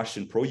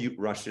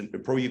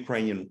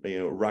pro-Ukrainian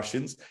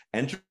Russians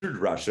entered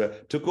Russia,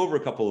 took over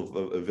a couple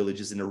of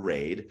villages in a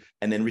raid,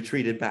 and then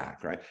retreated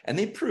back, right? And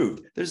they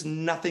proved there's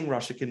nothing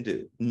Russia can do,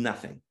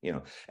 nothing,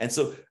 and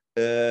so.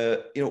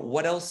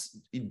 What else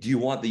do you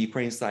want the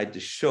Ukraine side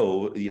to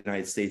show the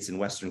United States and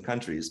Western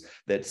countries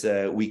that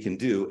we can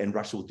do, and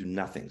Russia will do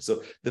nothing?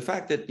 So the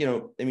fact that,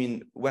 I mean,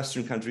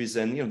 Western countries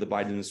and, the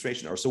Biden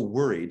administration are so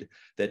worried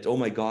that, oh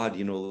my God,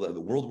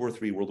 World War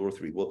III.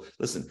 Well,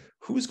 listen,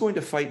 who's going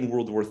to fight in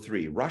World War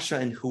III? Russia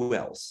and who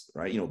else,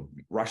 right?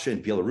 Russia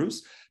and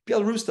Belarus.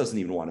 Belarus doesn't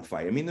even want to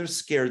fight. I mean, they're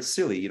scared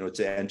silly,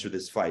 to enter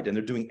this fight, and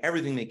they're doing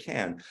everything they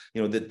can,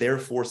 that their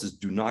forces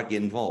do not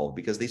get involved,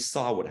 because they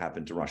saw what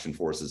happened to Russian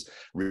forces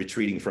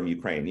retreating from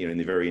Ukraine, in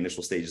the very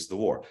initial stages of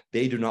the war.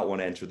 They do not want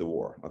to enter the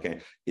war. Okay.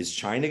 Is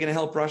China going to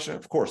help Russia?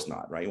 Of course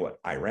not, right? What,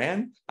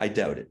 Iran? I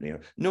doubt it.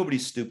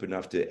 Nobody's stupid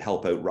enough to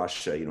help out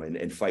Russia,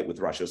 and fight with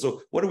Russia.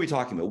 So what are we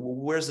talking about?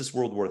 Where's this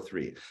World War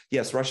III?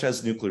 Yes, Russia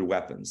has nuclear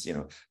weapons,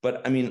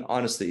 but I mean,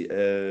 honestly,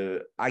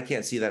 I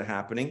can't see that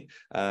happening.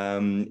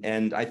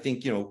 And I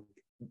think,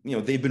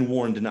 they've been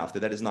warned enough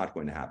that is not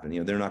going to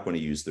happen. They're not going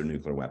to use their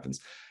nuclear weapons.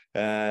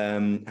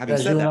 Having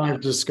As said you that, and I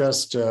have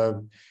discussed,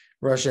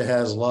 Russia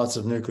has lots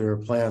of nuclear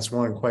plants,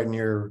 one quite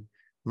near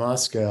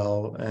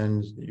Moscow,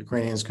 and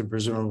Ukrainians could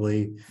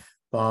presumably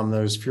bomb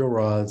those fuel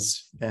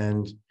rods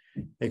and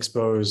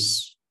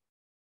expose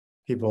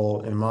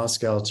people in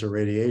Moscow to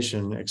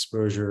radiation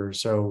exposure.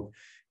 So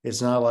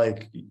it's not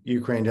like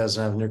Ukraine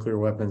doesn't have nuclear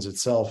weapons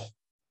itself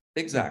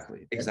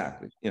Exactly.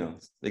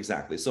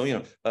 Exactly.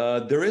 So,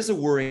 there is a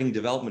worrying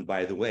development,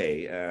 by the way,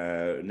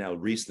 now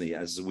recently,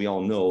 as we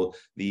all know,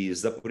 the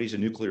Zaporizhzhia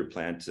nuclear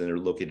plant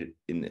located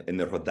in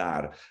the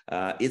Rodar.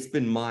 It's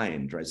been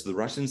mined, right? So the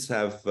Russians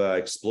have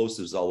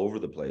explosives all over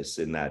the place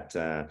in that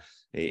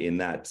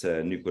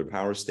nuclear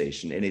power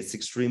station, and it's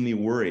extremely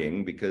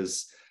worrying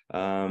because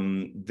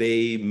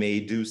they may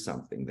do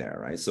something there,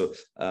 right? So,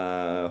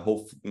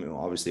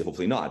 obviously,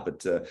 hopefully not.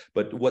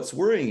 But what's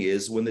worrying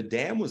is when the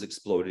dam was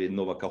exploded in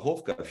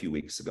Novakhovka a few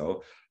weeks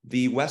ago,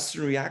 the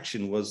Western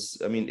reaction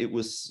was, I mean, it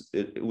was,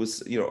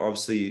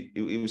 obviously,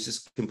 it was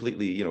just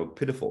completely,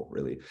 pitiful,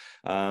 really.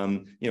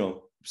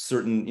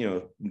 Certain,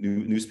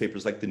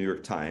 newspapers like the New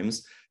York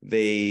Times,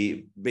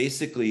 they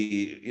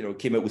basically,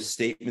 came up with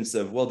statements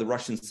of, well, the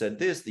Russians said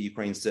this, the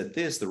Ukraine said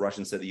this, the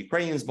Russians said the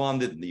Ukrainians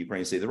bombed it, and the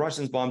Ukrainians say the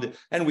Russians bombed it,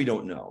 and we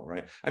don't know,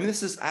 right? I mean,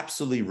 this is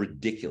absolutely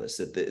ridiculous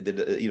that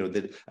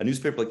that a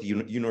newspaper like the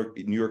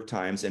New York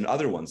Times and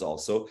other ones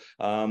also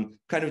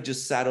kind of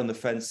just sat on the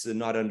fence and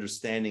not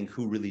understanding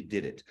who really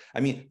did it. I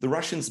mean, the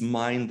Russians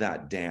mined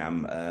that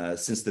dam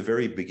since the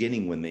very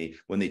beginning when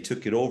they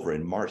took it over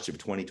in March of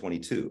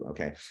 2022.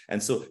 Okay,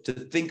 and so to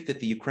think that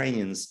the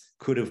Ukrainians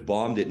could have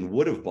bombed it and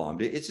would have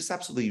bombed it, it's just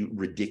absolutely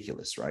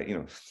ridiculous, right?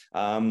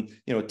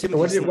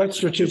 What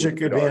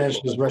strategic advantage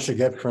does Russia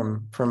get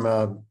from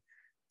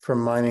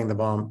mining the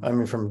bomb? I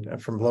mean,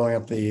 from blowing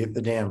up the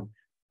dam.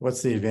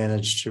 What's the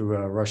advantage to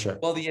Russia?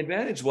 Well, the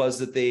advantage was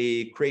that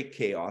they create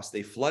chaos.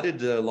 They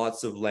flooded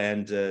lots of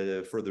land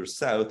further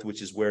south,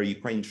 which is where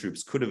Ukrainian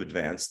troops could have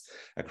advanced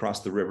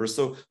across the river.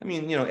 So, I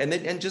mean,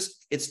 and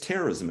just it's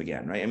terrorism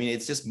again, right? I mean,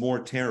 it's just more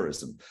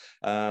terrorism.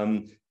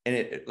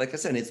 And like I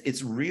said,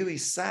 it's really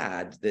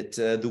sad that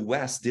the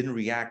West didn't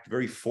react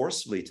very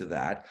forcefully to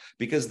that,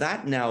 because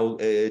that now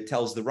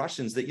tells the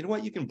Russians that,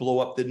 you can blow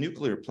up the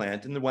nuclear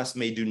plant and the West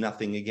may do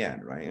nothing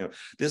again, right?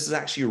 This is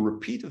actually a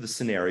repeat of the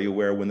scenario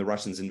where when the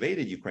Russians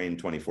invaded Ukraine in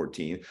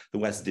 2014, the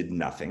West did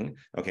nothing,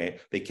 okay?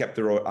 They kept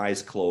their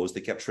eyes closed.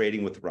 They kept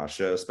trading with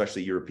Russia,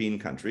 especially European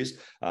countries.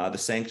 The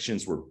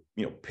sanctions were,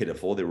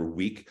 pitiful. They were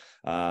weak.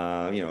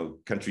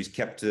 Countries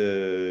kept,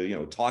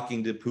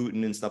 talking to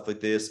Putin and stuff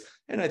like this.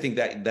 And I think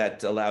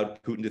that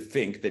allowed Putin to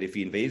think that if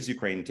he invades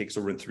Ukraine and takes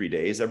over in 3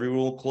 days, everyone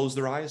will close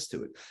their eyes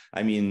to it.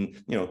 I mean,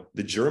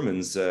 the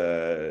Germans,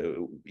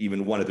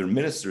 even one of their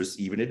ministers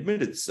even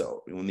admitted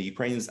so. When the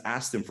Ukrainians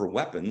asked him for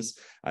weapons,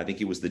 I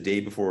think it was the day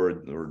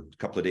before or a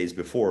couple of days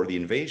before the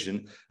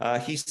invasion,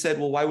 he said,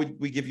 well, why would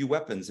we give you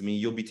weapons? I mean,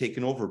 you'll be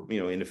taken over,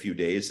 in a few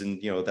days. And,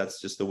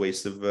 that's just a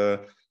waste of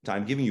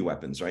time giving you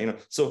weapons,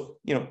 right? So,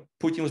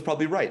 Putin was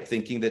probably right,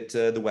 thinking that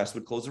the West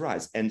would close their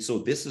eyes. And so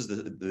this is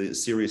the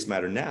serious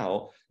matter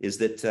now, is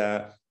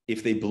that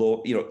if they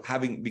blow,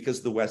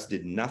 because the West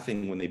did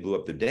nothing when they blew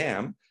up the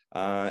dam,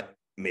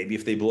 maybe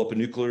if they blow up a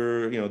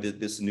nuclear,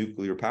 this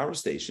nuclear power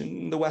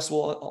station, the West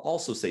will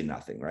also say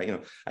nothing,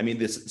 right? I mean,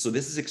 this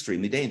is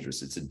extremely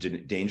dangerous. It's a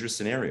dangerous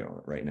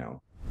scenario right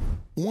now.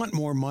 Want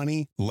more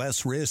money,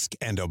 less risk,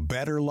 and a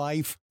better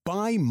life?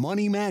 Buy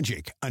Money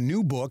Magic, a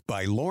new book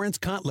by Lawrence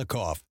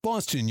Kotlikoff,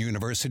 Boston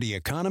University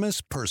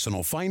economist,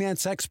 personal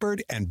finance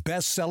expert, and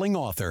best-selling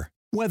author.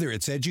 Whether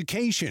it's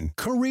education,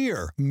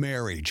 career,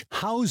 marriage,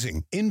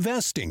 housing,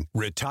 investing,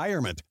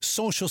 retirement,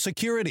 Social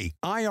Security,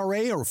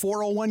 IRA, or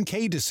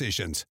 401k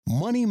decisions,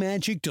 Money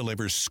Magic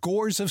delivers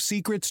scores of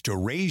secrets to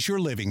raise your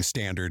living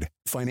standard.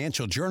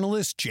 Financial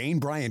journalist Jane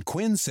Bryant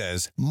Quinn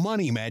says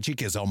Money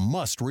Magic is a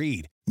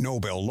must-read.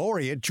 Nobel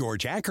laureate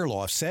George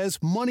Akerlof says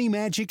Money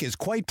Magic is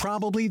quite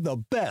probably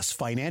the best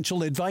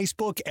financial advice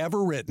book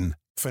ever written.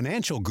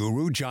 Financial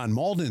guru John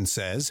Malden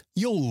says,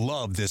 you'll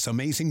love this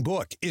amazing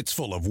book. It's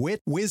full of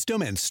wit,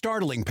 wisdom, and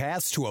startling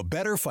paths to a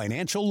better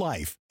financial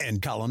life.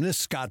 And columnist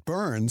Scott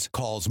Burns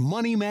calls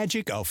Money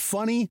Magic a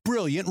funny,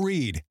 brilliant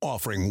read,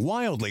 offering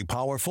wildly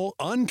powerful,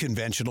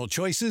 unconventional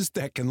choices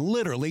that can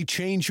literally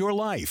change your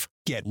life.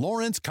 Get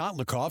Lawrence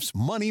Kotlikoff's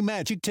Money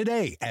Magic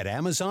today at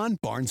Amazon,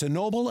 Barnes &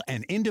 Noble,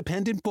 and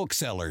independent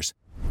booksellers.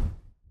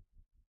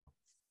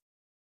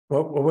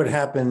 What would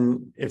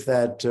happen if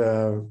that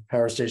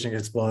power station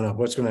gets blown up?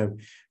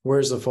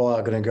 Where's the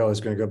fallout going to go? Is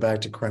it going to go back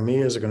to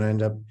Crimea? Is it going to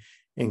end up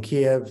in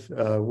Kiev?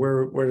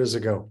 Where does it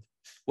go?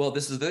 Well,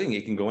 this is the thing.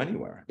 It can go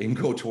anywhere. It can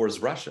go towards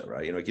Russia,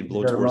 right? It can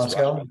blow towards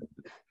Moscow.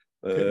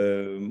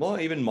 Well,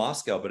 even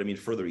Moscow, but I mean,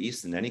 further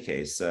east in any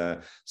case.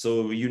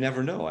 So you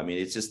never know. I mean,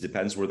 it just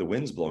depends where the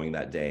wind's blowing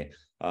that day.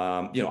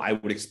 I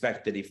would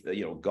expect that if,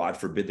 God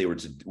forbid they were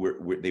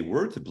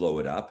to blow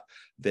it up,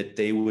 that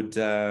they would,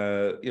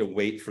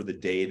 wait for the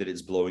day that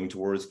it's blowing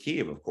towards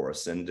Kiev, of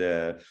course, and,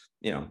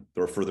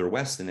 or further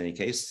west in any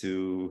case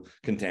to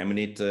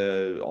contaminate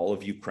all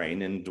of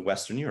Ukraine and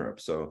Western Europe.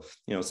 So,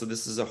 so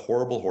this is a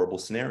horrible, horrible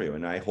scenario.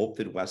 And I hope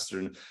that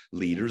Western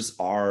leaders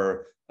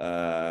are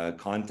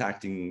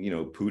contacting,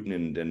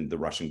 Putin and the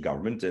Russian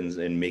government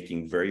and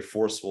making very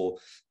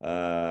forceful,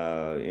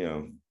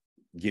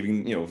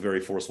 giving,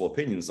 very forceful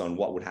opinions on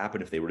what would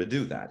happen if they were to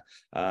do that.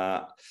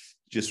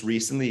 Just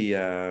recently,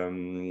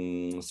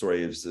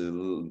 sorry,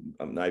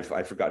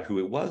 I forgot who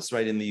it was,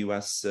 right, in the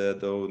U.S.,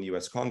 though, in the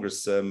U.S.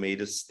 Congress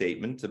made a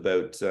statement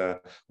about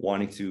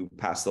wanting to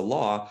pass a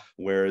law,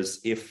 whereas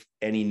if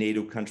any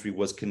NATO country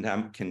was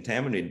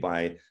contaminated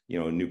by,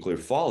 nuclear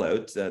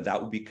fallout,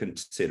 that would be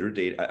considered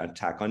an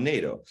attack on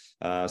NATO.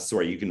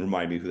 Sorry, you can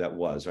remind me who that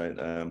was, right?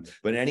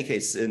 But in any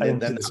case, and then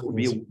that would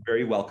be a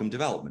very welcome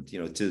development,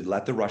 to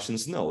let the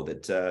Russians know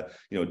that,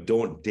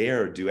 don't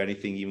dare do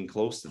anything even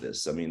close to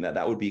this. I mean,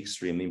 that would be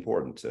extremely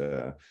important.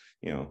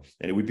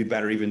 And it would be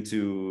better even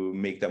to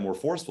make that more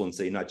forceful and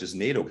say not just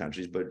NATO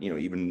countries, but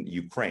even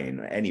Ukraine,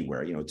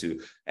 anywhere,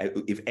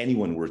 if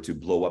anyone were to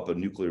blow up a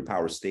nuclear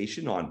power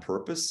station on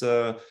purpose,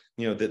 that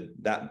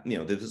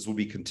this would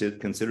be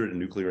considered a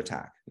nuclear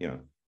attack.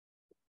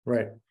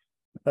 Right.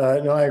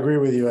 No, I agree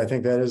with you. I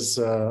think that is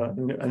a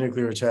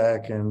nuclear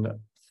attack, and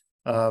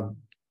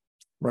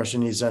Russia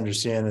needs to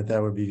understand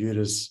that would be viewed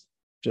as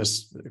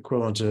just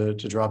equivalent to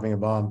dropping a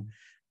bomb.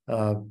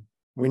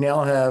 We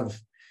now have,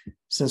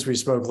 since we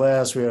spoke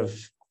last, we have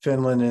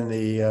Finland in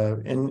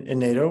the in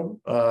NATO.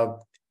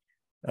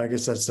 I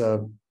guess that's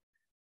a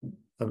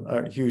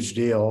huge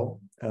deal,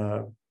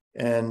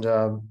 and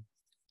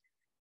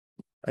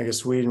I guess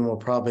Sweden will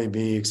probably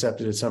be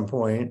accepted at some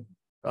point.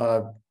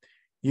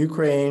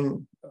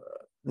 Ukraine,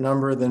 a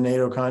number of the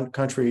NATO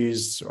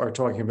countries are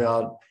talking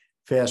about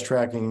fast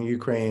tracking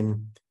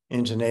Ukraine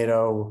into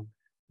NATO.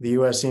 The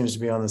U.S. seems to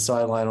be on the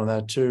sideline on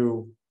that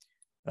too.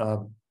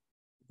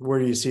 Where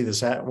do you see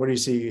this? What do you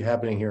see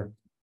happening here?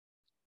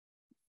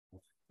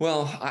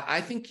 Well,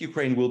 I think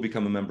Ukraine will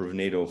become a member of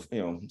NATO,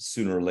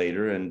 sooner or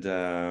later,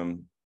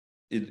 and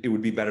it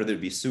would be better that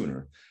it be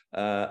sooner.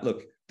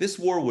 Look, this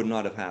war would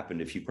not have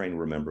happened if Ukraine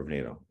were a member of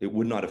NATO. It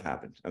would not have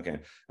happened. Okay,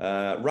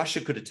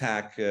 Russia could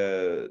attack,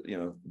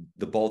 the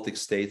Baltic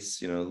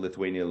states,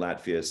 Lithuania,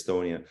 Latvia,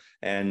 Estonia,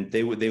 and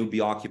they would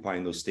be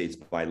occupying those states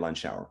by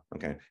lunch hour.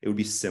 Okay, it would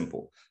be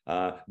simple.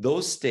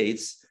 Those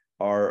states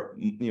are,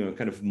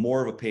 kind of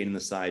more of a pain in the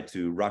side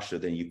to Russia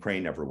than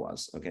Ukraine ever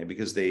was, okay?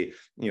 Because they,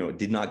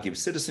 did not give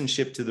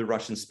citizenship to the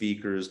Russian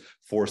speakers,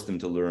 forced them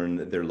to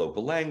learn their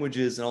local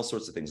languages and all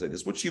sorts of things like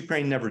this, which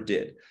Ukraine never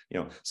did,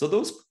 So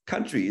those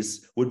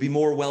countries would be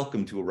more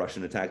welcome to a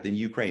Russian attack than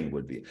Ukraine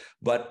would be.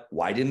 But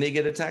why didn't they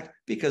get attacked?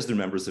 Because they're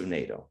members of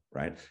NATO,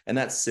 right? And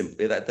that's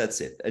simply,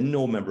 that's it. And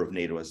no member of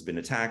NATO has been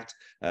attacked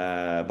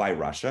by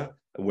Russia.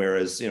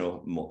 Whereas,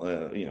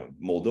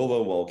 Moldova,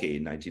 well, okay,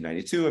 in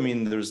 1992, I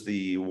mean, there's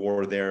the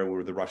war there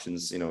where the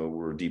Russians,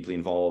 were deeply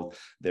involved.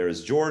 There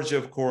is Georgia,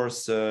 of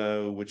course,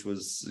 which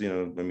was,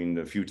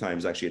 a few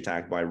times actually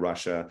attacked by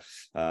Russia,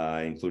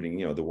 including,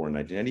 the war in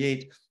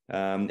 1998.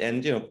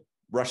 And,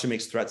 Russia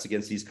makes threats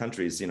against these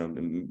countries,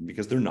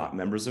 because they're not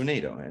members of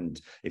NATO.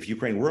 And if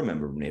Ukraine were a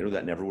member of NATO,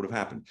 that never would have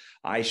happened.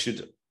 I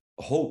should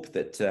hope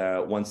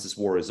that once this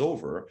war is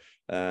over,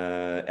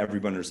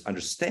 everyone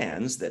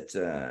understands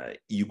that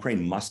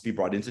Ukraine must be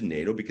brought into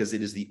NATO because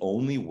it is the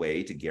only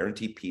way to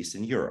guarantee peace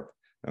in Europe.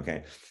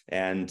 Okay,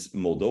 and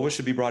Moldova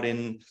should be brought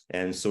in,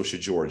 and so should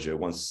Georgia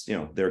once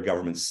their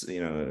governments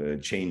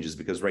changes,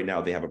 because right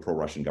now they have a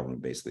pro-Russian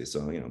government basically. So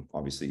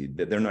obviously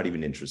they're not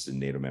even interested in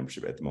NATO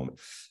membership at the moment.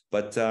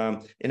 But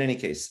in any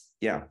case,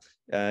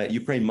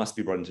 Ukraine must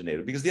be brought into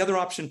NATO, because the other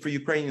option for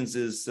Ukrainians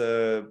is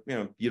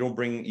you don't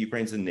bring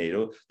Ukrainians in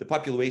NATO. The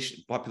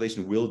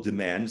population will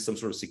demand some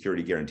sort of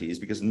security guarantees,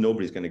 because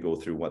nobody's going to go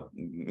through what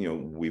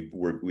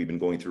we've been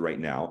going through right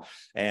now,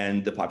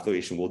 and the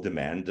population will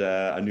demand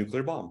a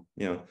nuclear bomb.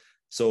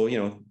 So,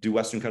 do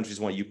Western countries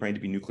want Ukraine to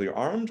be nuclear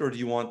armed, or do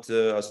you want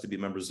us to be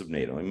members of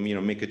NATO? I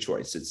mean, make a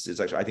choice. It's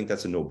actually, I think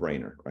that's a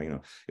no-brainer, right?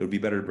 It would be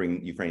better to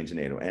bring Ukraine to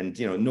NATO, and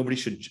nobody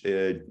should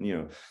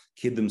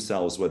kid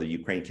themselves whether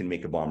Ukraine can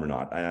make a bomb or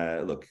not.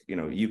 Look,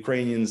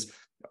 Ukrainians,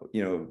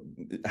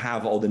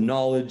 have all the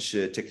knowledge,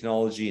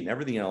 technology, and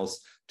everything else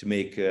to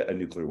make a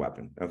nuclear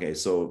weapon. Okay,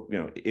 so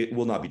it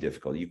will not be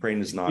difficult. Ukraine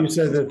is not. You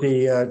said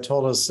that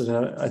told us in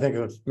I think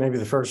maybe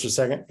the first or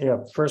second,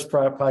 first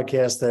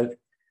podcast that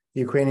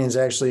Ukrainians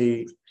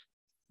actually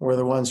were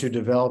the ones who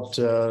developed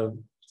the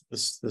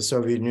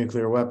Soviet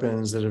nuclear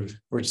weapons that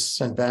were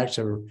sent back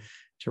to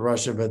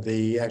Russia, but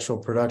the actual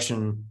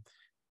production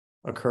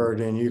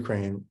occurred in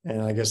Ukraine,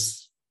 and I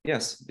guess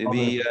yes,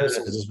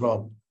 as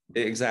well.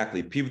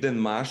 Exactly.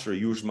 Pivdenmash, or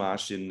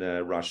Yuzhmash in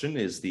Russian,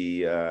 is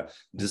the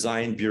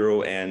design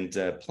bureau and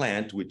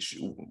plant, which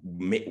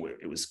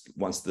it was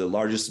once the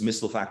largest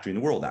missile factory in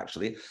the world,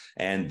 actually.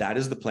 And that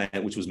is the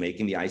plant which was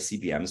making the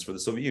ICBMs for the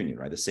Soviet Union,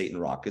 right? The Satan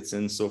rockets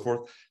and so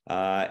forth.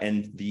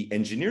 And the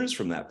engineers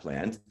from that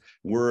plant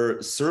were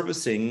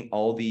servicing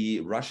all the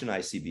Russian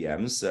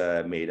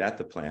ICBMs made at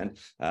the plant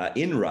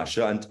in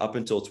Russia up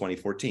until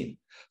 2014.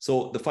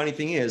 So the funny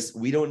thing is,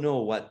 we don't know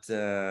what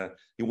the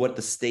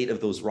state of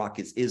those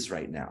rockets is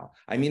right now.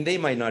 I mean, they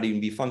might not even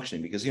be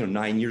functioning, because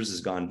 9 years has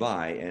gone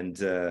by, and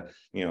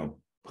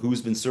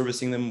Who's been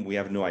servicing them? We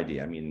have no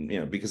idea. I mean,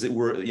 because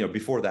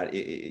before that,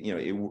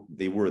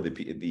 they were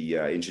the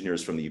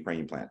engineers from the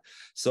Ukrainian plant. And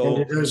So,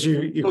 did those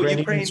Ukraine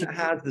Ukrainians?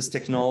 has this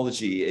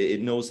technology.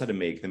 It knows how to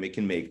make them. It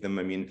can make them.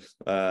 I mean,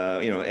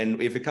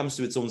 and if it comes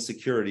to its own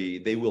security,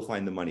 they will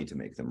find the money to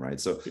make them, right?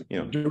 So,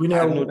 Do we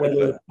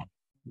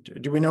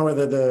know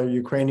whether the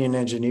Ukrainian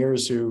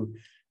engineers who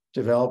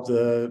developed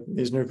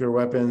these nuclear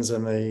weapons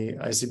and the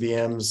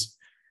ICBMs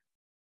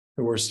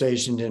who were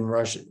stationed in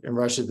Russia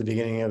at the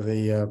beginning of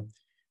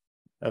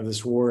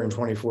this war in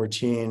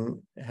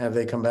 2014, have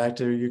they come back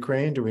to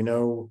Ukraine? Do we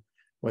know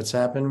what's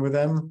happened with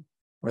them?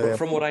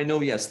 From what I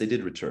know, yes, they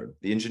did return.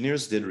 The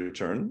engineers did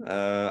return.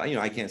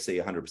 I can't say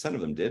 100%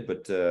 of them did,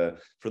 but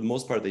for the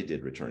most part, they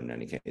did return in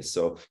any case.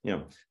 So,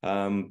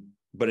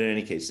 but in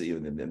any case,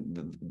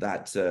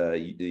 that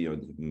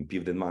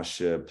Pivdenmash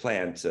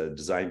plant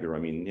design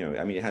bureau.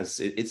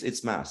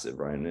 It's massive,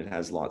 right? And it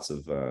has lots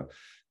of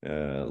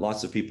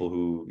people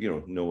who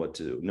know what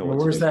to know.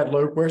 Where's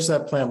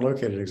that plant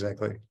located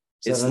exactly?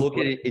 It's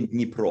located in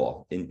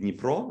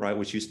Dnipro, right,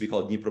 which used to be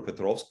called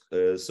Dnipropetrovsk.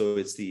 So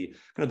it's the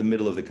kind of the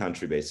middle of the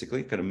country,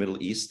 basically, kind of Middle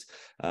East,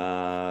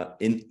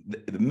 in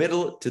the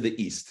middle to the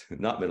east,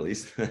 not Middle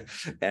East.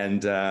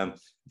 And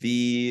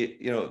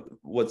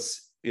what's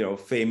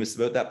famous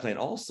about that plant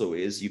also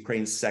is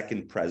Ukraine's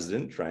second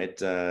president, right,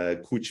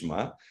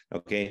 Kuchma.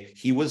 Okay,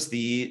 he was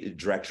the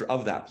director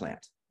of that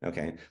plant.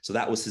 Okay, so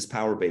that was his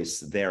power base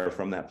there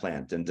from that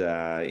plant, and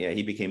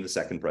he became the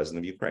second president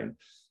of Ukraine.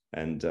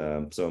 And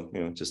so,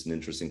 just an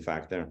interesting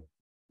fact there.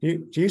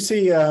 Do you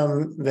see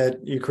that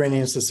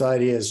Ukrainian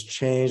society has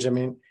changed? I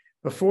mean,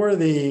 before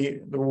the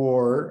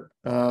war,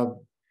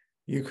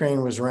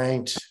 Ukraine was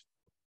ranked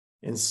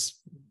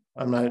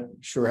I'm not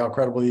sure how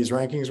credible these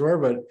rankings were,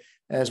 but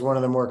as one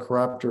of the more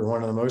corrupt or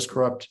one of the most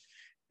corrupt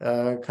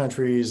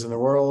countries in the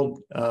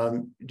world.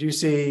 Do you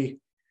see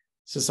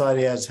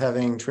society as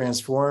having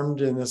transformed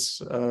in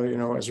this,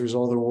 as a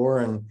result of the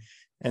war,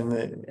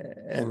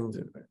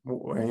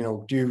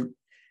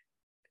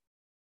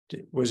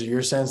 was it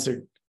your sense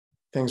that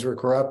things were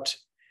corrupt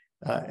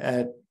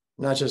at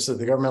not just at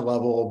the government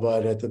level,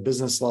 but at the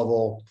business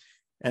level,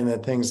 and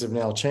that things have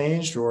now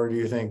changed? Or do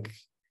you think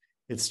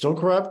it's still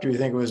corrupt? Or do you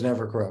think it was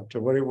never corrupt? Or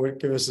what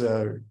give us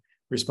a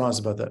response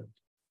about that?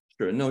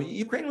 Sure. No,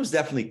 Ukraine was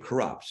definitely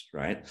corrupt,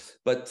 right?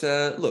 But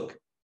look,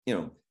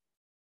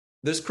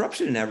 there's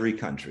corruption in every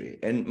country.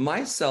 And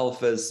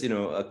myself, as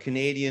a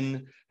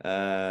Canadian,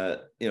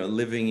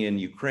 living in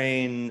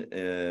Ukraine,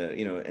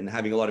 and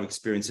having a lot of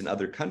experience in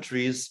other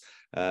countries,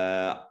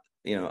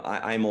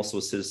 I'm also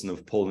a citizen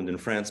of Poland and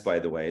France, by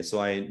the way.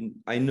 So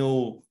I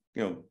know,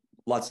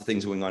 lots of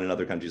things going on in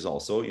other countries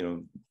also,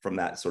 from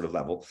that sort of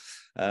level.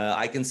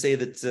 I can say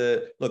that,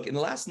 look, in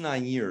the last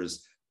 9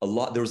 years,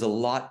 there was a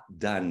lot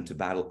done to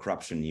battle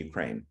corruption in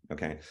Ukraine.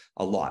 Okay,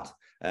 a lot.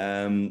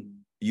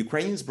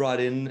 Ukrainians brought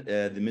in,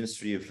 the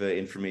Ministry of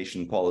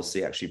Information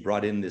Policy actually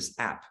brought in this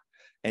app,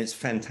 and it's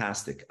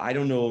fantastic. I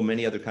don't know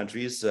many other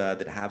countries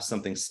that have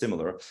something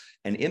similar.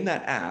 And in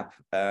that app,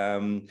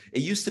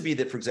 it used to be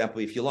that, for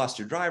example, if you lost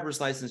your driver's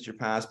license, your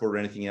passport, or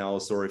anything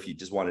else, or if you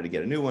just wanted to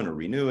get a new one or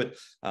renew it,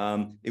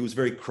 it was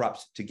very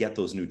corrupt to get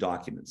those new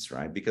documents,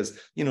 right? Because,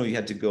 you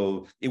had to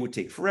go, it would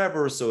take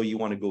forever. So you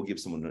want to go give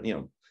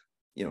someone,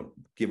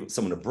 give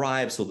someone a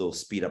bribe so they'll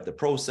speed up the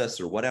process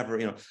or whatever,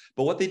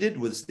 But what they did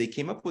was they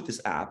came up with this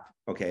app,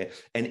 okay?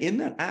 And in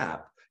that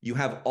app, you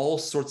have all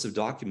sorts of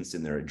documents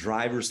in there: a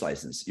driver's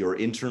license, your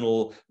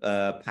internal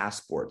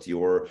passport,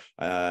 your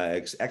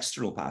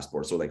external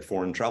passport, so like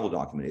foreign travel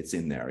document, it's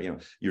in there,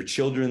 your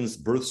children's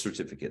birth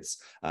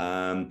certificates,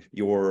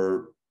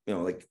 your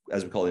like,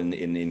 as we call it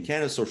in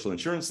Canada, social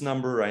insurance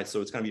number, right?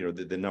 So it's kind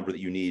of, the number that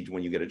you need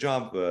when you get a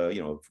job,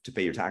 to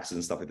pay your taxes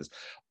and stuff like this.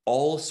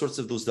 All sorts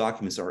of those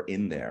documents are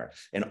in there,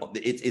 and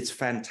it's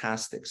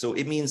fantastic. So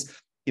it means,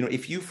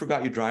 if you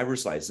forgot your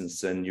driver's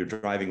license and you're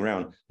driving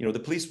around, the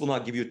police will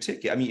not give you a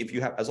ticket. I mean,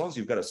 as long as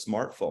you've got a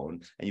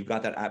smartphone and you've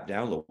got that app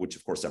download, which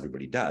of course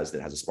everybody does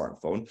that has a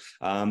smartphone,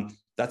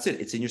 that's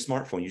it. It's in your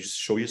smartphone. You just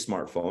show your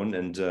smartphone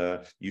and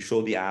you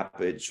show the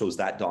app. It shows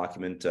that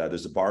document.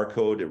 There's a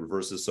barcode. It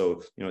reverses,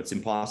 so it's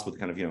impossible to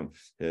kind of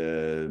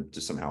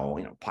to somehow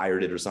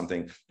pirate it or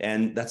something.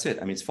 And that's it.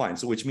 I mean, it's fine.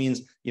 So which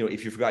means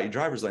if you forgot your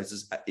driver's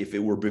license, if it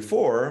were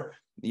before,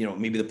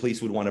 maybe the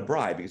police would want to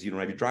bribe because you don't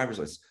have your driver's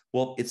license.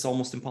 Well, it's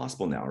almost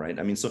impossible now, right?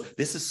 I mean, so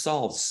this has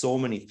solved so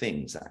many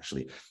things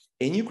actually.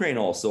 In Ukraine,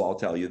 also, I'll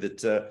tell you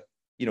that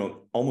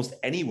almost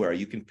anywhere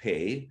you can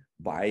pay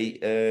by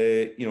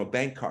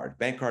bank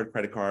card,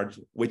 credit card,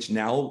 which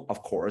now,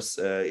 of course,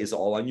 is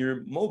all on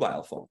your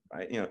mobile phone,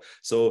 right?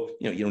 So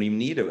you don't even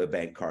need a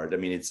bank card. I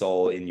mean, it's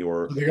all in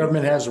your. The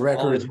government has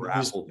records for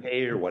Apple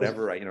Pay or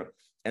whatever, right?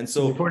 And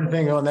so the important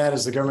thing on that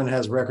is the government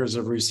has records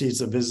of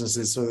receipts of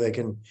businesses, so they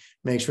can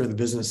make sure the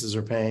businesses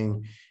are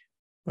paying,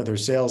 whether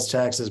sales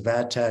taxes,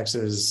 VAT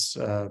taxes,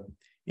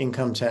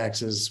 income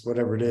taxes,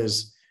 whatever it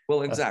is.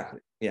 Well,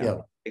 exactly. Yeah,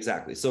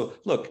 exactly. So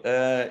look,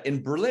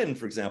 in Berlin,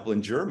 for example,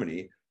 in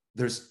Germany,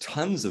 there's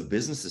tons of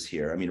businesses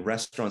here. I mean,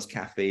 restaurants,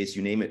 cafes,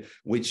 you name it,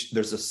 which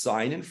there's a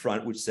sign in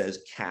front which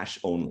says cash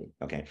only.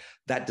 Okay.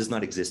 That does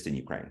not exist in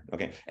Ukraine.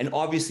 Okay. And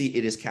obviously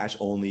it is cash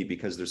only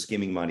because they're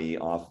skimming money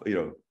off,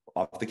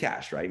 off the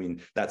cash, right? I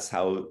mean, that's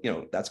how,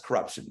 that's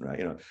corruption,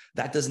 right?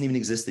 That doesn't even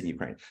exist in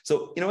Ukraine.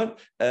 So, you know what?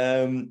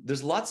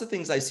 There's lots of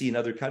things I see in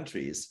other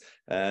countries.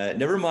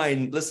 Never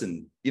mind,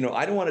 listen,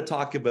 I don't want to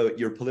talk about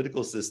your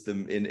political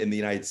system in the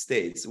United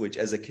States, which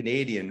as a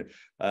Canadian,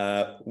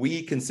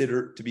 we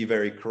consider to be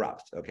very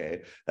corrupt,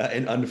 okay,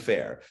 and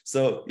unfair.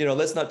 So,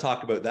 let's not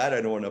talk about that.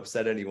 I don't want to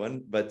upset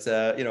anyone, but,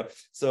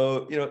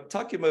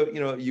 talking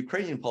about,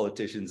 Ukrainian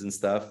politicians and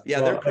stuff,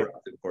 yeah, they're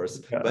corrupt, of course.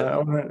 But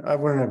I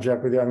wouldn't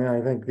object with you. I mean, I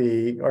think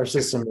our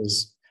system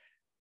is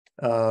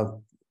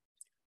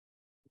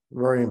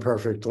very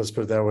imperfect. Let's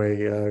put it that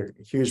way.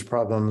 Huge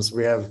problems.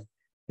 We have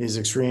these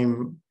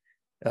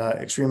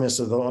extremists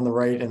on the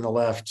right and the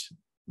left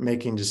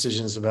making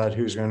decisions about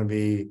who's going to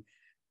be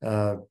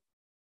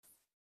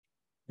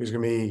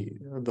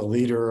the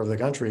leader of the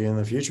country in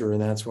the future,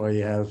 and that's why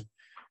you have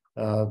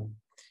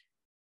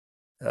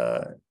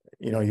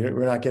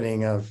we're not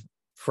getting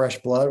fresh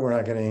blood. We're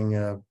not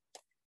getting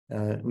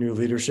new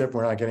leadership.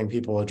 We're not getting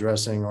people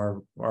addressing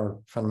our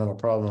fundamental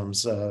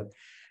problems.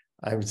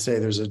 I would say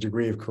there's a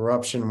degree of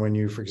corruption when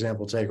you, for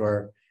example, take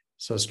our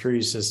Social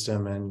Security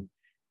system and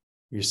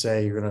you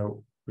say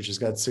which has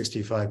got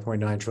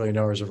 $65.9 trillion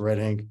of red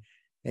ink,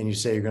 and you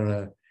say you're going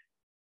to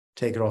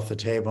take it off the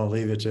table and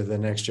leave it to the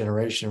next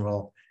generation.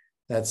 Well,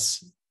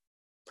 that's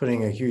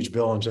putting a huge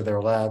bill into their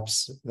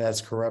laps.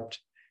 That's corrupt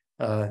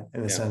in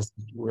the sense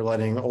that we're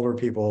letting older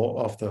people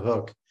off the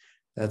hook.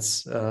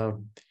 That's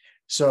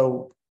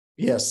so.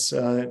 Yes,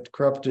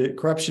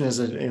 corruption is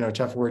a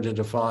tough word to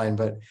define,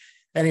 but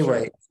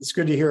anyway, It's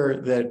good to hear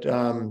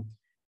that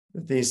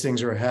these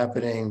things are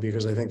happening,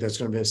 because I think that's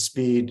going to be a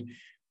speed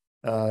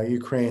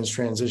Ukraine's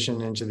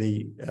transition into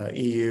the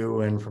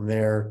EU, and from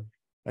there,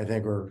 I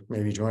think, or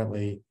maybe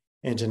jointly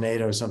into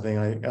NATO, something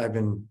I've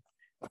been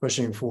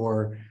pushing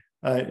for.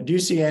 Do you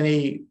see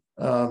any?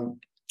 Do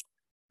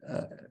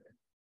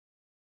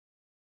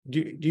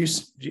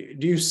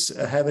you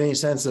have any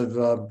sense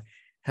of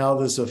how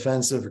this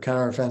offensive,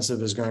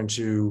 counteroffensive is going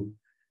to?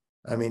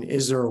 I mean,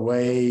 is there a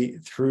way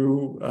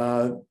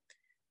through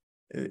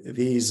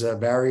these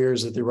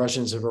barriers that the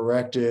Russians have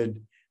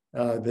erected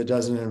that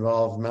doesn't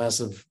involve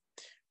massive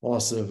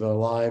loss of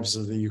lives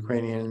of the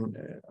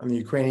on the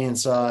Ukrainian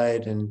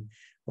side, and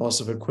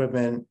loss of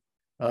equipment?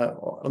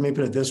 Let me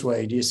put it this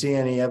way: do you see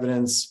any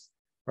evidence,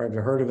 or have you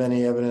heard of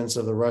any evidence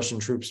of the Russian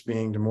troops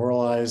being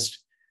demoralized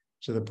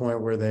to the point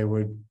where they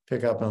would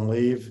pick up and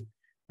leave,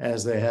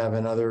 as they have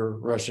in other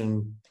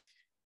Russian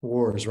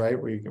wars?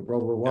 Right,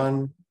 World War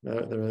One,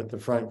 the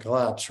front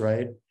collapsed,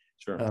 right?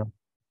 Sure.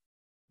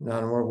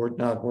 Not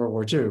World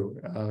War II.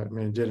 I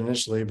mean, it did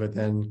initially, but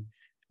then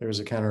there was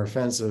a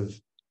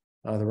counteroffensive.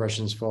 The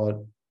Russians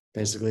fought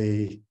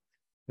basically,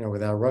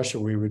 without Russia,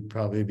 we would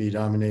probably be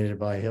dominated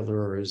by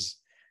Hitler or his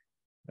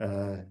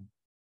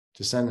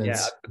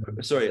descendants.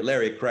 Yeah, sorry,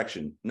 Larry,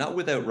 correction. Not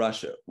without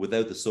Russia,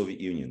 without the Soviet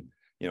Union.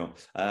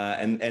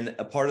 And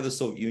a part of the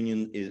Soviet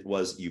Union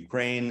was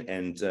Ukraine,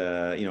 and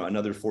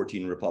another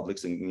 14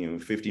 republics,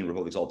 and 15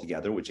 republics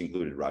altogether, which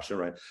included Russia,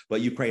 right?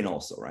 But Ukraine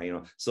also, right?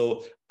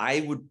 So I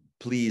would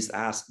please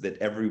ask that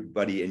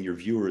everybody and your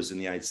viewers in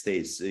the United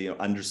States,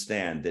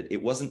 understand that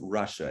it wasn't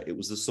Russia, it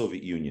was the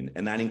Soviet Union,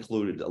 and that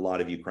included a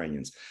lot of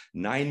Ukrainians.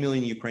 9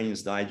 million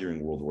Ukrainians died during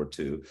World War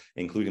II,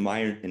 including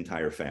my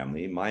entire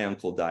family. My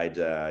uncle died,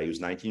 he was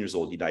 19 years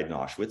old, he died in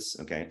Auschwitz,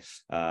 okay?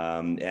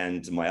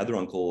 And my other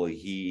uncle,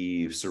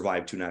 he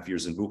survived 2.5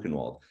 years in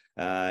Buchenwald.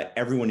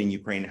 Everyone in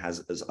Ukraine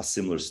has a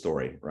similar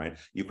story, right?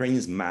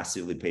 Ukrainians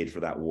massively paid for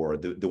that war.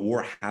 The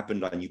war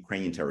happened on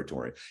Ukrainian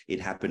territory.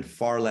 It happened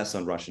far less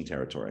on Russian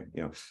territory,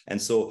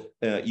 And so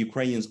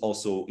Ukrainians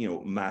also,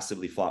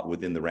 massively fought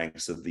within the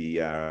ranks of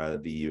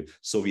the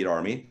Soviet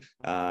army,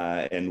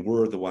 and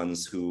were the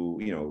ones who,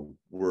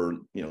 were,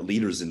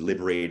 leaders in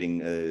liberating,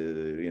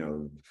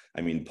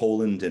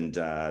 Poland, and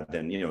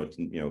then,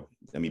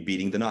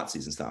 beating the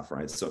Nazis and stuff,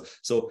 right? So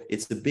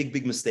it's the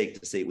big mistake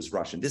to say it was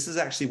Russian. This is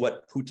actually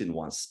what Putin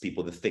wants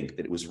people to think,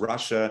 that it was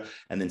Russia,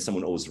 and then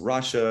someone owes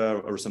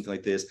Russia or something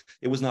like this.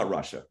 It was not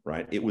Russia,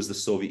 right? It was the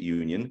Soviet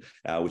Union,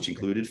 which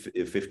included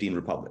 15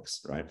 republics,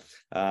 right?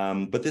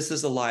 But this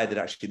is a lie that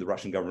actually the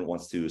Russian government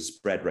wants to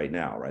spread right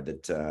now, right?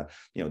 That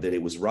that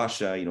it was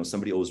Russia.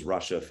 Somebody owes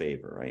Russia a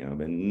favor, right?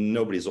 And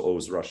nobody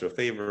owes Russia a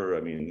favor.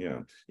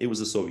 It was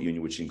the Soviet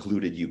Union, which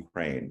included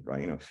Ukraine,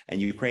 right?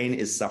 And Ukraine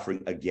is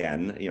suffering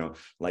again,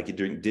 like it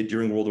did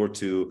during World War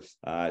II.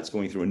 It's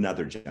going through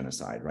another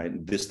genocide, right?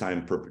 This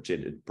time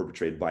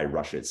perpetrated by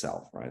Russia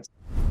itself, right?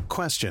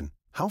 Question: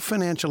 how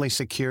financially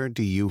secure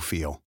do you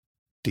feel?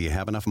 Do you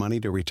have enough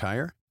money to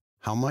retire?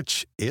 How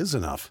much is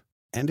enough?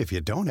 And if you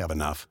don't have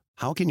enough,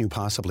 how can you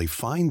possibly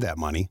find that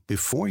money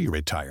before you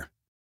retire?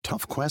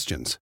 Tough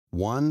questions.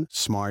 One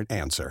smart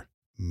answer: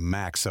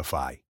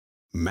 Maxify.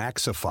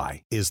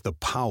 Maxify is the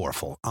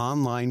powerful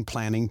online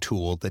planning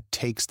tool that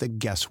takes the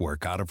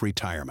guesswork out of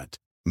retirement.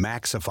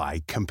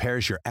 Maxify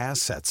compares your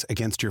assets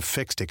against your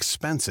fixed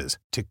expenses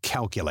to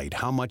calculate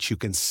how much you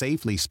can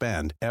safely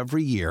spend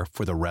every year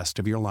for the rest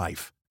of your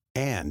life.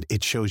 And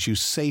it shows you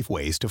safe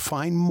ways to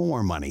find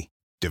more money.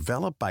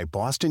 Developed by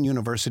Boston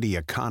University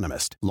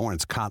economist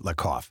Lawrence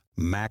Kotlikoff,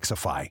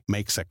 Maxify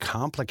makes a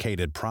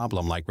complicated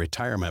problem like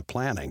retirement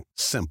planning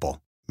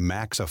simple.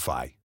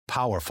 Maxify.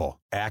 Powerful,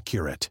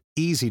 accurate,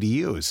 easy to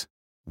use.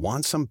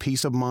 Want some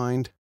peace of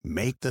mind?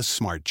 Make the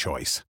smart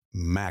choice.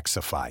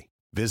 Maxify.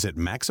 Visit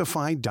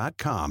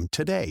Maxify.com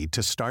today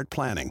to start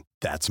planning.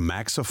 That's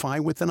Maxify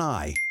with an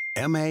I.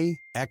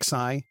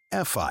 Maxify.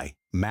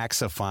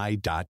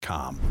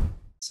 Maxify.com.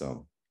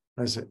 So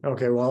I see.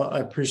 Okay, well,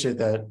 I appreciate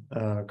that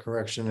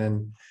correction.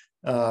 And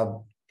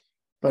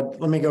but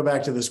let me go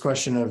back to this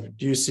question of,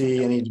 do you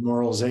see any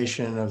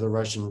demoralization of the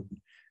Russian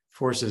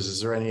forces?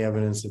 Is there any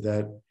evidence of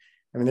that?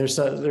 I mean,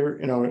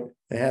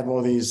 they have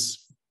all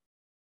these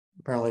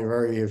apparently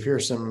very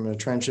fearsome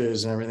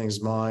trenches and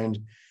everything's mined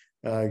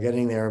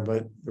getting there,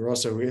 but they're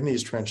also in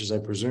these trenches, I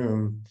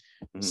presume,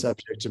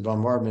 subject to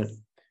bombardment.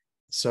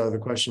 So the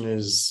question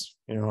is,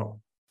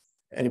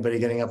 anybody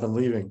getting up and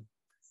leaving?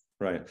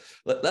 Right.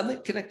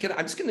 I'm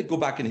just going to go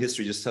back in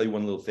history, just tell you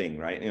one little thing,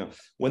 right?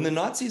 When the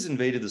Nazis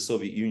invaded the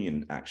Soviet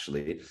Union,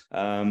 actually,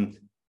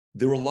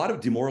 there were a lot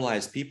of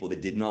demoralized people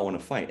that did not want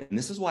to fight. And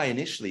this is why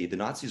initially the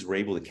Nazis were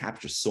able to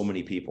capture so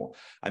many people.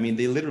 I mean,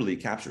 they literally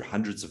captured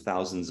hundreds of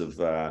thousands of,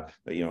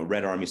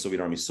 Red Army,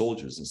 Soviet Army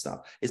soldiers and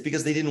stuff. It's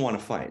because they didn't want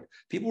to fight.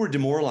 People were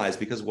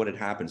demoralized because of what had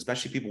happened,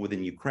 especially people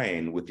within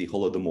Ukraine with the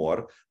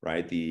Holodomor,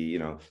 right?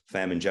 The,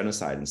 famine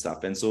genocide and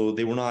stuff. And so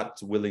they were not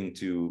willing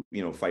to,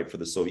 fight for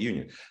the Soviet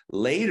Union.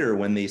 Later,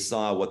 when they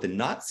saw what the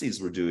Nazis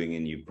were doing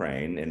in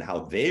Ukraine and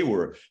how they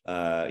were,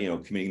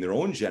 committing their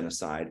own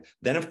genocide,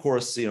 then of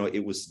course,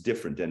 it was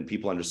different, and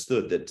people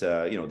understood that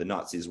the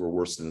Nazis were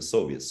worse than the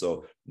Soviets,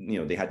 so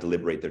they had to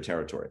liberate their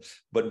territory.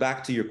 But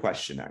back to your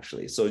question,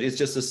 actually, so it's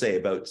just to say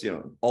about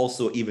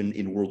also even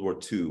in World War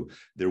II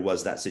there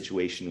was that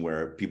situation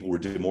where people were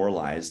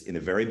demoralized in the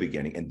very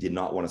beginning and did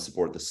not want to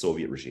support the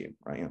Soviet regime,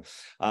 right?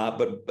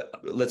 But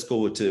let's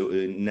go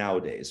to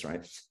nowadays,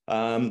 right?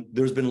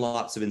 There's been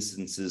lots of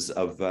instances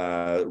of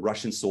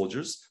Russian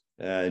soldiers,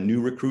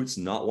 new recruits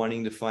not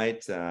wanting to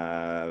fight,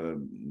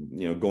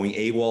 going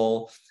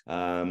AWOL,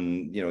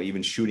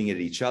 even shooting at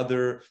each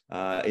other.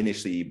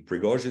 Initially,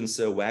 Prigozhin's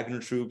Wagner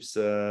troops,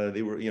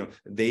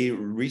 they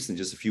recently,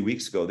 just a few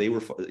weeks ago,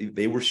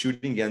 they were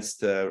shooting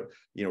against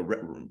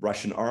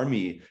Russian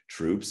army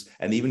troops,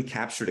 and they even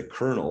captured a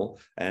colonel.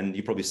 And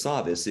you probably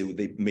saw this.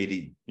 They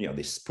made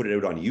they put it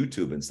out on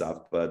YouTube and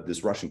stuff. But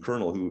this Russian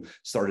colonel who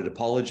started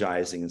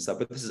apologizing and stuff.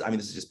 But this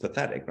is just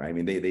pathetic, right? I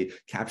mean, they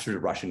captured a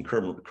Russian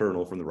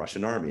colonel from the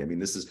Russian army. I mean,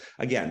 this is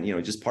again,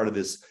 just part of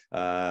this,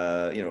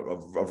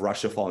 of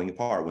Russia falling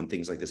apart when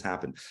things like this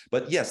happen.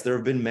 But yes, there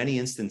have been many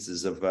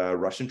instances of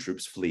Russian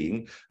troops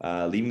fleeing,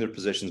 leaving their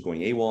positions,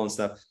 going AWOL and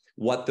stuff.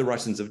 What the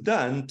Russians have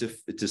done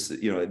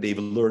they've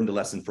learned a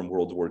lesson from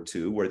World War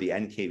II, where the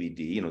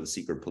NKVD, the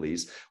secret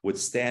police, would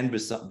stand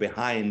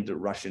behind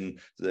Russian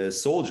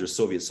soldiers,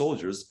 Soviet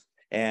soldiers,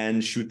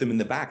 and shoot them in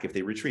the back if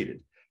they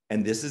retreated.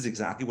 And this is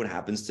exactly what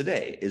happens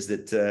today, is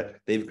that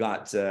they've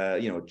got,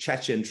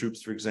 Chechen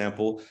troops, for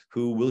example,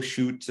 who will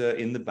shoot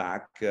in the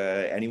back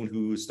anyone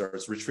who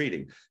starts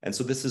retreating. And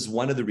so this is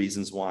one of the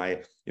reasons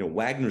why,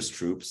 Wagner's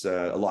troops,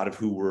 a lot of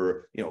who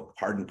were,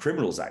 hardened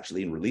criminals,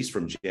 actually, and released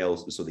from jail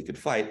so they could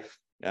fight,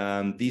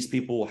 these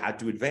people had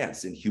to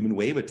advance in human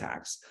wave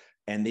attacks.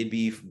 And they'd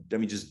be,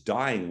 just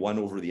dying one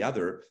over the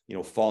other,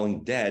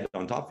 falling dead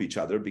on top of each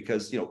other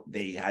because,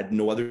 they had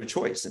no other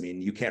choice. I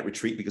mean, you can't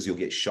retreat because you'll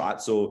get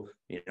shot. So,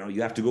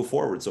 you have to go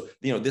forward. So,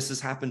 this has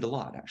happened a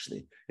lot,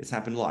 actually. It's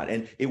happened a lot.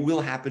 And it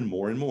will happen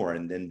more and more.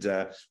 And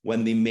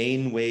when the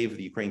main wave of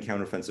the Ukraine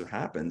counteroffensive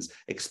happens,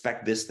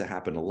 expect this to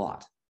happen a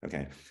lot.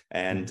 Okay.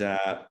 And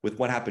with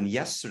what happened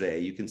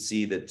yesterday, you can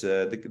see that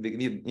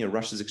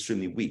Russia is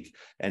extremely weak.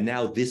 And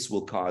now this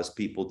will cause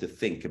people to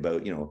think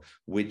about,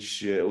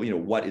 which,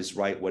 what is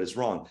right, what is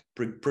wrong.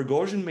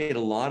 Prigozhin made a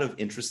lot of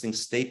interesting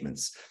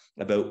statements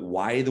about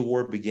why the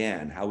war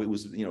began, how it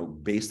was,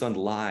 based on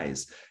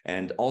lies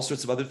and all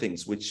sorts of other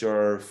things, which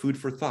are food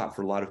for thought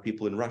for a lot of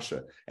people in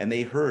Russia. And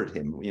they heard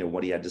him,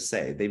 what he had to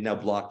say. They've now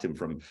blocked him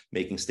from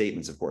making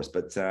statements, of course,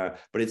 but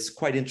it's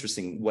quite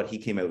interesting what he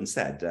came out and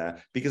said,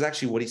 because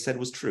actually what he said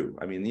was true.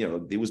 I mean,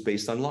 it was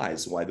based on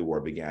lies, why the war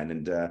began.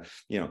 And, there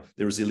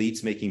was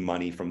elites making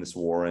money from this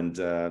war. And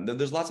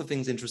there's lots of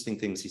things, interesting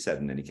things he said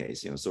in any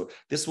case, so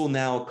this will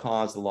now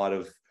cause a lot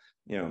of,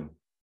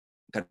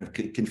 kind of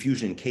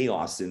confusion and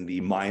chaos in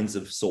the minds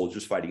of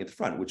soldiers fighting at the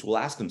front, which will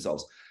ask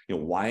themselves,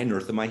 why on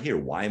earth am I here?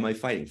 Why am I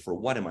fighting? For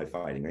what am I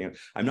fighting?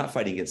 I'm not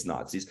fighting against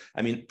Nazis.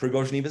 I mean,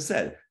 Prigozhin even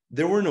said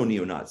there were no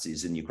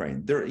neo-Nazis in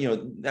Ukraine. There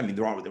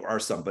are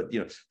some,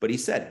 but he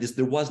said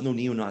there was no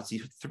neo-Nazi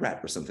threat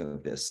or something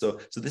like this.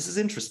 So this is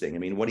interesting. I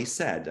mean, what he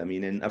said. I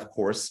mean, and of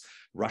course,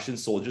 Russian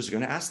soldiers are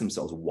going to ask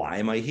themselves, why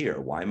am I here?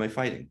 Why am I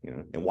fighting?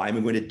 And why am I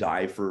going to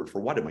die for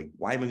what?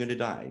 Why am I going to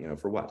die?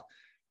 For what?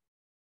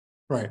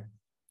 Right.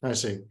 I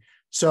see.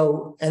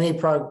 So any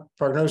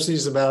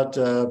prognoses about,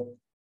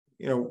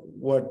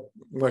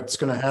 what's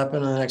going to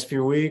happen in the next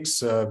few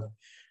weeks?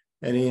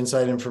 Any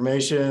inside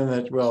information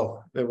that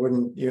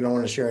you don't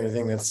want to share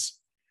anything that's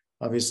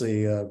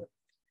obviously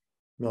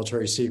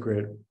military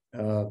secret,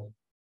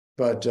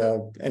 but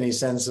any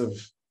sense of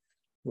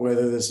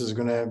whether this is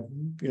going to,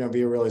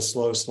 be a really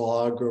slow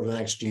slog over the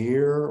next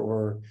year,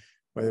 or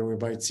whether we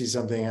might see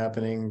something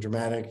happening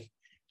dramatic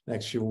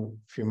next few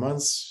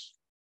months?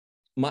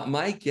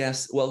 My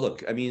guess, well,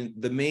 look, I mean,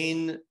 the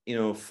main,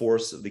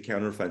 force of the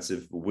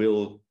counteroffensive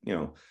will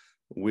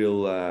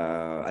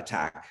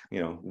attack,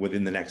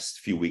 within the next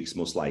few weeks,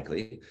 most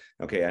likely.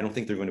 Okay, I don't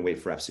think they're going to wait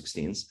for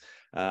F-16s.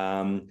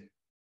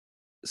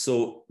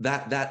 So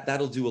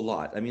that'll do a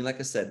lot. I mean, like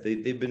I said,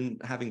 they've been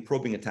having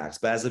probing attacks,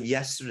 but as of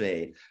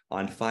yesterday,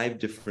 on 5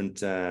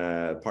 different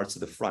parts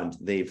of the front,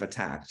 they've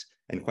attacked,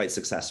 and quite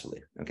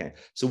successfully. Okay,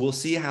 so we'll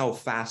see how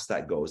fast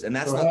that goes, and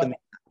that's not the main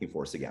attacking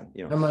force again.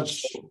 How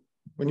much,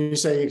 when you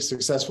say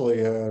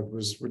successfully,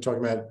 we're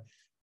talking about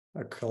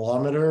a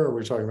kilometer, or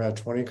we're talking about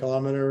 20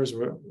 kilometers?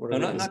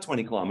 No, not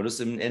 20 kilometers,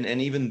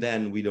 and even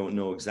then we don't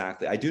know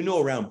exactly. I do know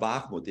around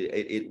Bakhmut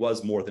it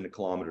was more than a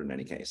kilometer in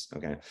any case.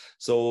 Okay,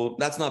 so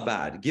that's not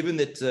bad, given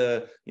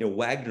that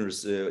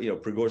Wagner's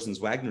Prigozhin's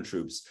Wagner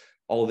troops,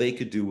 all they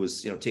could do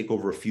was take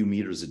over a few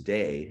meters a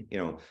day,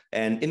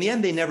 and in the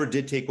end they never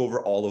did take over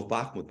all of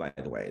Bakhmut, by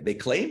the way. They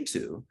claimed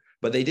to,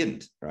 but they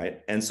didn't,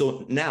 right? And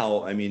so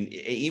now, I mean,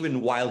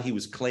 even while he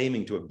was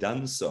claiming to have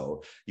done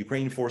so,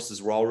 Ukrainian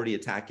forces were already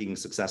attacking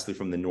successfully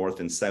from the north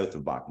and south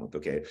of Bakhmut,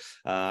 okay?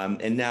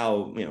 And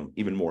now,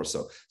 even more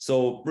so.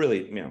 So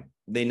really,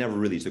 they never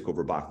really took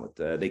over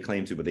Bakhmut. They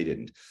claimed to, but they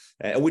didn't.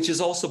 Which is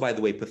also, by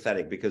the way,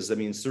 pathetic, because I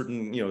mean,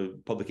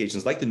 certain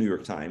publications like the New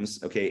York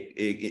Times,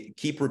 okay,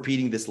 keep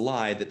repeating this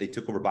lie that they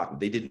took over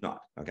Bakhmut. They did not.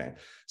 Okay,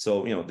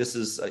 so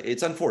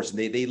it's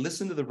unfortunate. They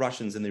listen to the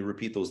Russians and they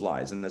repeat those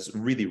lies, and that's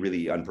really,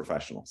 really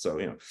unprofessional.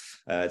 So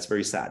it's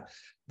very sad.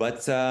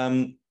 But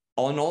on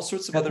all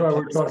sorts of that's other. That's why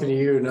we're talking to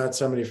you, not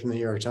somebody from the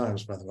New York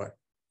Times, by the way.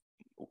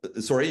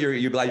 Sorry,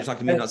 you're glad you're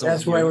talking to me.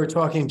 That's why we're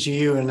talking to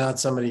you and not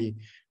somebody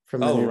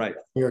from the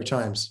New York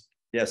Times.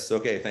 Yes.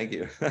 Okay. Thank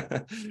you.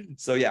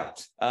 So yeah,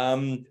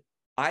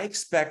 I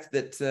expect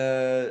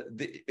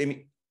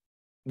that.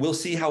 We'll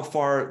see how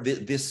far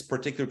this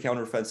particular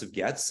counteroffensive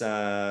gets.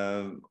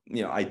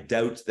 I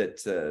doubt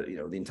that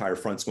the entire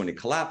front's going to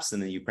collapse,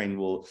 and then Ukraine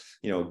will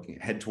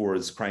head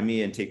towards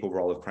Crimea and take over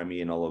all of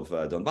Crimea and all of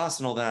Donbass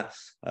and all that.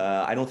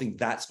 I don't think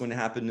that's going to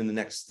happen in the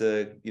next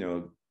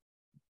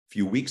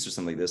few weeks or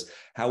something like this.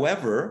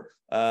 However,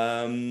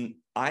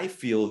 I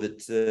feel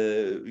that,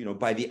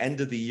 by the end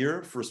of the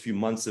year, first few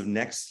months of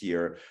next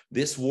year,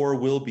 this war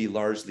will be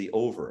largely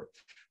over.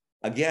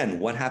 Again,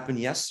 what happened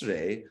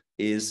yesterday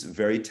is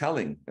very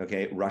telling.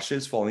 Okay, Russia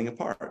is falling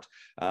apart.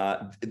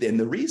 And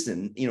the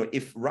reason,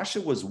 if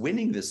Russia was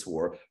winning this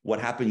war, what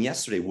happened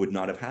yesterday would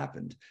not have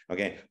happened.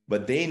 Okay,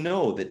 but they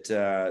know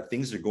that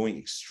things are going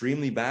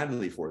extremely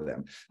badly for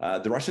them.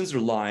 The Russians are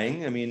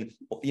lying. I mean,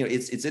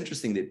 it's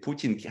interesting that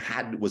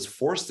Putin was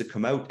forced to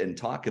come out and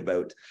talk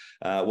about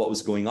what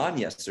was going on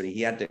yesterday.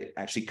 He had to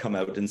actually come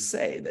out and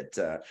say that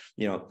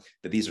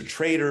that these are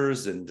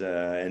traitors, and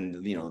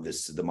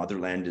the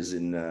motherland is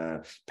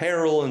in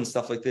peril and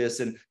stuff like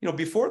this. And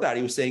before that,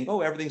 he was saying,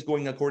 oh, everything's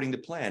going according to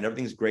plan.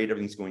 Everything's great.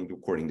 Everything's going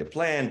according to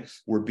plan.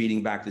 We're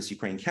beating back this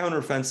Ukraine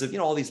counteroffensive,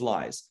 all these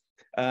lies.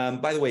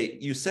 By the way,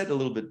 you said a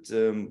little bit,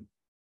 during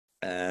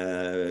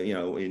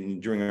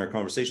our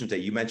conversation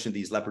today, you mentioned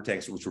these Leopard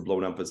tanks which were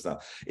blown up and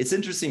stuff. It's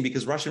interesting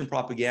because Russian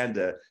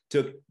propaganda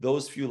took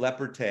those few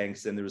Leopard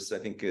tanks, and there was, I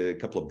think, a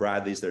couple of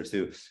Bradleys there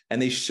too,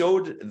 and they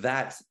showed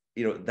that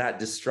that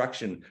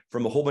destruction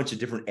from a whole bunch of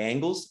different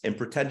angles and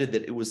pretended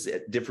that it was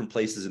at different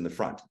places in the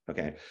front.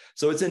 Okay.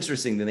 So it's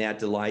interesting that they had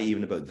to lie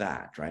even about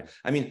that, right?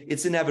 I mean,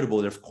 it's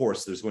inevitable that, of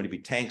course, there's going to be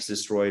tanks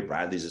destroyed,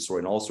 Bradleys destroyed,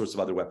 and all sorts of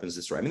other weapons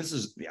destroyed. I mean, this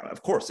is,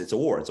 of course, it's a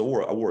war. It's a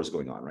war. A war is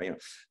going on,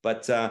 right?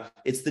 But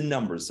it's the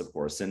numbers, of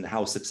course, and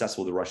how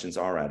successful the Russians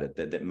are at it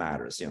that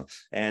matters,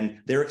 And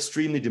they're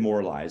extremely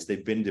demoralized.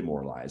 They've been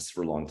demoralized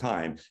for a long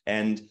time.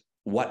 And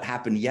what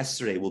happened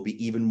yesterday will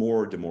be even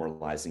more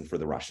demoralizing for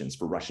the Russians,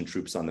 for Russian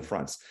troops on the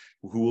fronts,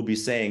 who will be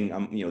saying,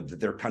 that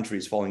their country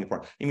is falling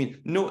apart. I mean,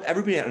 no,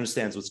 everybody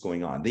understands what's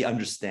going on. They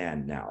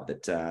understand now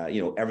that,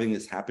 everything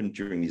that's happened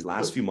during these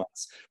last few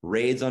months,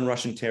 raids on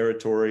Russian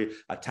territory,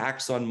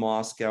 attacks on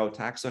Moscow,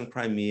 attacks on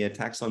Crimea,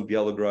 attacks on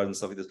Belgorod and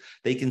stuff like this.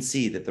 They can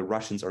see that the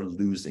Russians are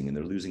losing, and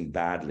they're losing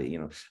badly.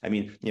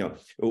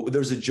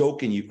 There's a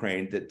joke in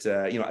Ukraine that,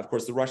 of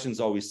course, the Russians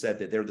always said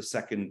that they're the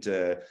second,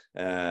 they're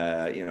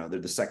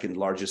the second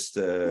largest,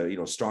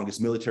 strongest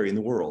military in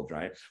the world,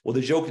 right? Well,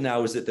 the joke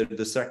now is that they're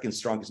the second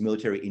strongest military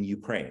in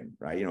Ukraine,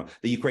 right?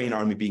 The Ukrainian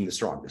army being the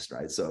strongest,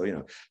 right?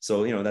 So,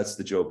 that's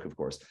the joke, of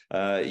course.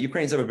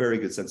 Ukrainians have a very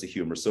good sense of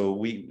humor. So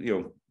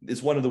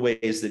it's one of the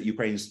ways that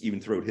Ukraine's even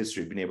throughout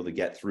history been able to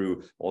get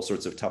through all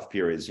sorts of tough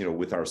periods,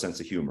 with our sense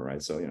of humor,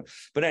 right? So,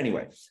 but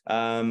anyway,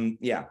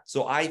 yeah.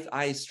 So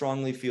I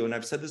strongly feel, and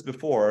I've said this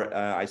before,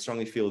 I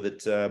strongly feel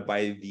that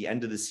by the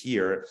end of this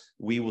year,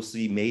 we will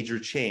see major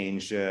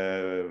change,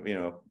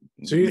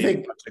 So you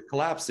think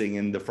collapsing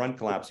and the front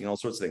collapsing, all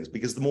sorts of things,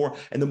 because the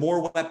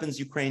more weapons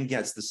Ukraine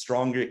gets, the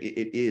stronger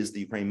it is, the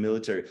Ukraine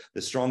military,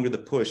 the stronger the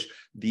push,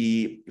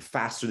 the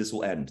faster this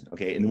will end.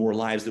 Okay. And the more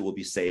lives that will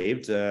be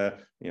saved,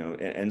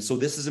 and so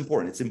this is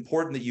important. It's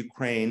important that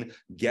Ukraine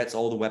gets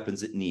all the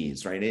weapons it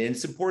needs, right? And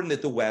it's important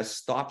that the West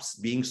stops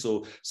being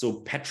so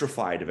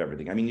petrified of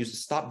everything. I mean, you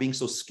stop being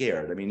so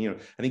scared. I mean,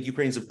 I think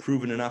Ukrainians have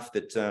proven enough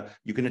that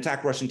you can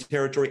attack Russian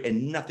territory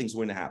and nothing's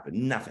going to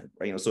happen. Nothing,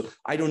 right? So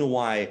I don't know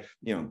why,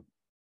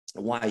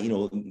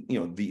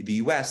 the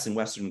US and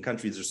Western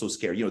countries are so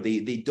scared.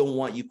 They don't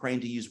want Ukraine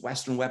to use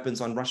Western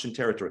weapons on Russian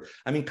territory.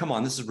 I mean, come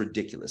on, this is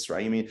ridiculous,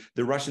 right? I mean,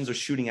 the Russians are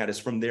shooting at us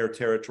from their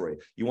territory.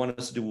 You want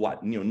us to do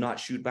what? Not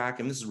shoot back? I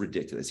mean, this is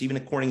ridiculous. Even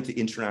according to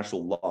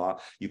international law,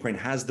 Ukraine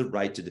has the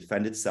right to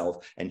defend itself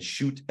and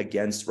shoot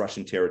against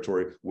Russian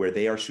territory where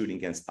they are shooting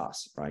against us,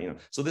 right?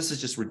 So this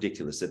is just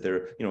ridiculous that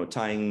they're,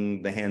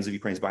 tying the hands of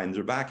Ukrainians behind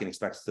their back and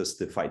expects us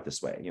to fight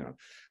this way,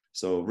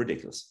 so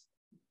ridiculous.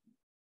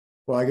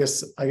 Well, I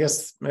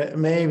guess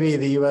maybe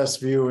the U.S.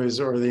 view is,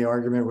 or the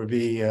argument would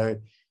be,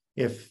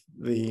 if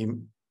the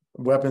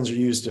weapons are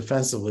used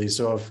defensively.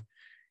 So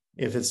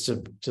if it's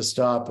to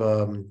stop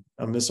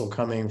a missile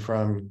coming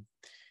from,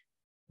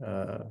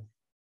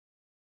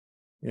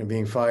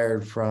 being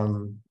fired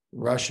from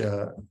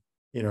Russia,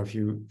 if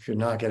you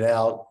knock it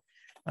out,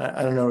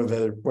 I don't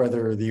know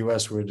whether the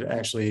U.S. would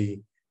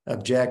actually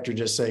object or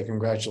just say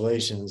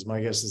congratulations.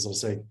 My guess is they'll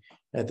say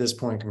at this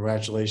point,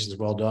 congratulations,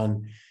 well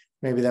done.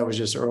 Maybe that was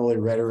just early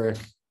rhetoric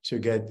to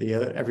get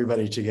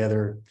everybody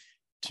together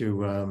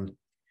to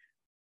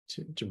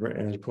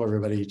pull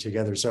everybody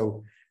together.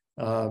 So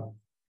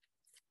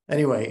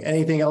anyway,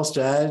 anything else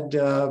to add?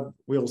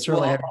 We'll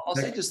certainly have. I'll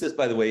say just this,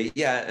 by the way.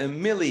 Yeah,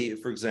 Milley,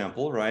 for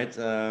example, right?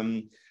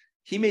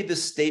 He made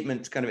this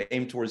statement kind of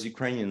aimed towards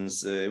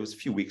Ukrainians. It was a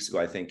few weeks ago,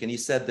 I think, and he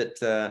said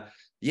that.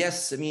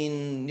 Yes, I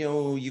mean,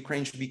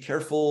 Ukraine should be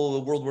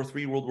careful. World War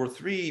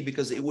III,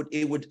 because it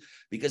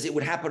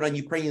would happen on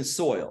Ukrainian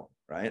soil,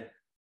 right?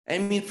 I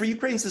mean, for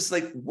Ukrainians, it's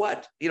like,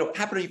 what?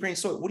 Happen on Ukrainian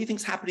soil? What do you think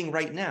is happening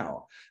right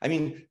now? I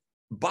mean,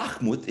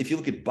 Bakhmut, if you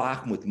look at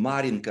Bakhmut,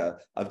 Marinka,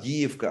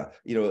 Avdiivka,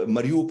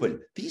 Mariupol,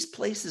 these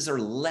places are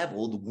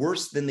leveled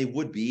worse than they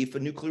would be if a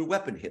nuclear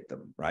weapon hit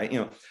them,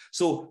 right?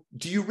 So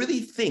do you really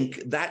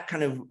think that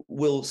kind of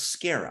will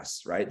scare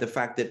us, right? The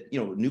fact that,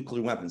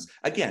 nuclear weapons,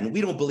 again, we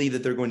don't believe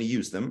that they're going to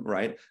use them,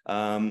 right?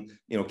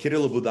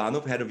 Kirill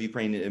Budanov, head of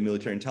Ukraine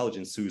military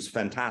intelligence, who's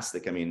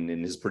fantastic, I mean,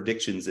 in his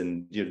predictions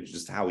and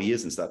just how he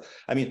is and stuff.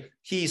 I mean,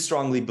 he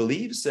strongly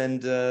believes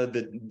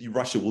that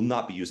Russia will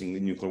not be using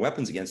nuclear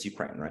weapons against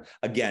Ukraine, right?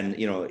 Again,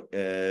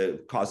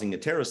 causing a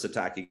terrorist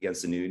attack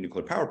against a new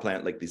nuclear power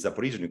plant like the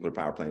Zaporizhzhia nuclear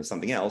power plant is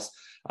something else.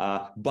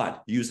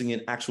 But using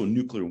an actual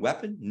nuclear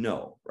weapon,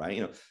 no,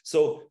 right?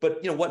 So,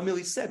 but what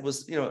Milley said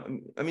was,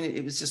 I mean,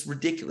 it was just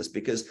ridiculous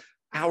because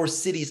our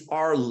cities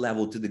are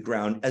leveled to the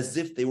ground as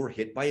if they were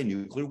hit by a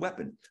nuclear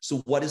weapon. So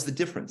what is the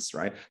difference,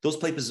 right? Those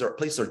places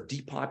are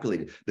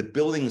depopulated. The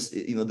buildings,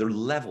 they're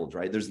leveled,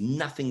 right? There's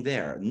nothing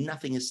there.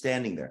 Nothing is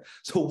standing there.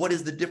 So what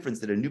is the difference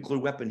that a nuclear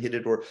weapon hit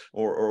it or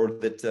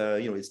that,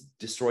 it's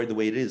destroyed the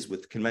way it is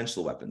with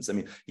conventional weapons? I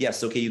mean,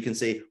 yes, okay, you can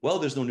say, well,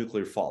 there's no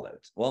nuclear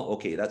fallout. Well,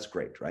 okay, that's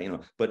great, right?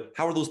 But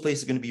how are those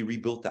places going to be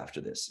rebuilt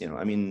after this?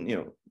 I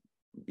mean,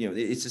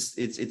 it's just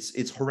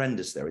it's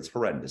horrendous there. It's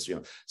horrendous.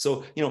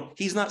 So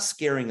he's not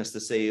scaring us to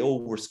say, oh,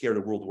 we're scared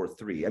of World War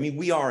III. I mean,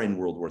 we are in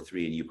World War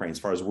III in Ukraine as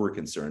far as we're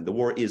concerned. The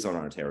war is on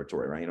our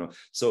territory, right?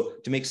 So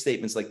to make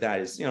statements like that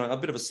is a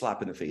bit of a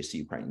slap in the face to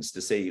Ukrainians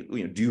to say,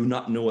 do you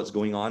not know what's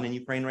going on in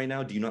Ukraine right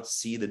now? Do you not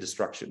see the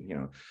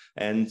destruction?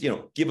 And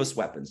give us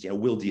weapons.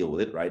 We'll deal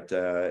with it, right?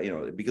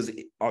 Because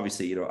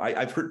obviously,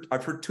 I've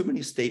heard too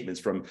many statements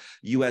from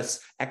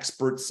U.S.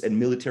 experts and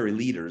military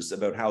leaders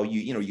about how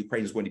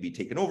Ukraine is going to be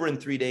taken over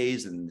in 3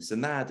 days and this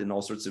and that and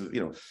all sorts of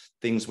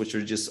things which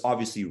are just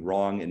obviously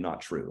wrong and not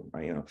true,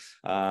 right?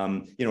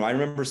 I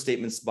remember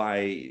statements by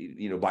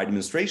Biden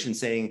administration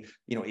saying,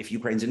 if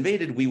Ukraine's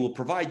invaded, we will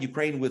provide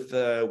Ukraine with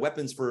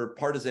weapons for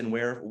partisan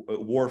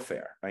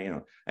warfare, right?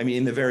 I mean,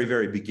 in the very,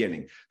 very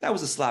beginning, that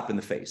was a slap in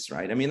the face,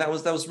 right? I mean, that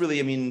was really,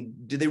 I mean,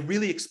 did they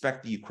really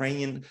expect the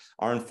Ukrainian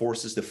armed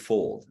forces to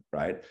fold,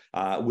 right?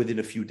 Within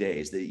a few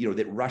days,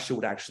 that Russia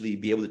would actually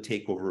be able to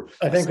take over?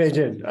 I think they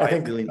did. I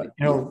think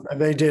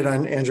they did.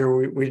 On Andrew,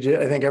 we did.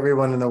 I think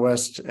everyone in the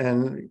West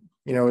and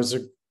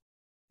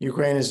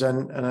Ukraine has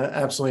done an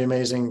absolutely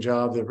amazing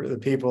job. The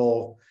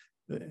people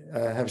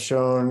have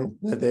shown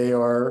that they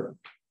are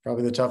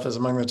probably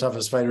among the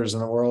toughest fighters in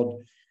the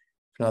world,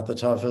 if not the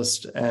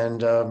toughest.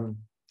 And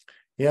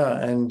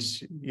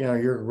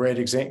you're a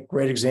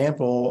great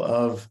example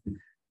of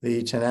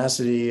the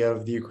tenacity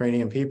of the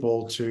Ukrainian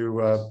people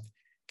to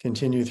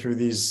continue through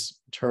this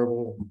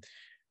terrible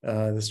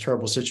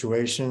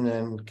situation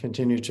and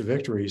continue to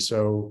victory.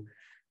 So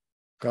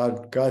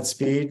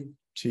Godspeed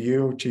to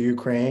you, to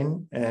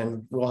Ukraine,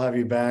 and we'll have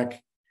you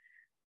back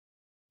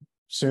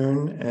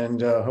soon,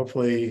 and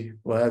hopefully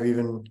we'll have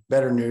even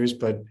better news,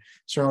 but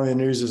certainly the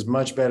news is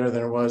much better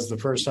than it was the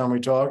first time we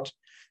talked,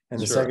 and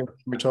the second time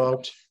we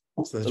talked.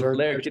 So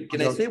Larry,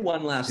 can I say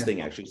one last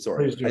thing, actually?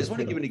 Sorry. Please do. I just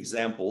want to give an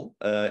example.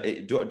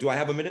 Do I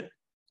have a minute?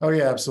 Oh,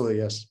 yeah, absolutely,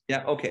 yes.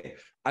 Yeah, okay.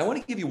 I want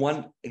to give you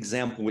one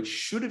example which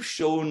should have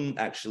shown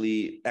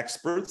actually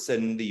experts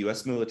and the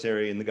US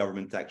military and the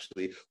government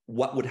actually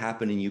what would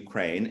happen in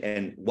Ukraine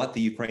and what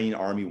the Ukrainian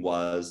army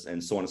was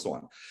and so on and so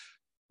on.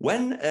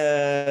 When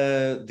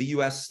the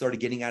US started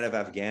getting out of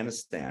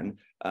Afghanistan,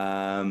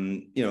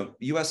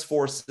 US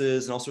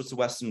forces and all sorts of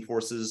Western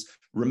forces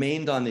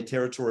remained on the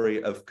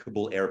territory of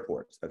Kabul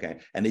airport, okay?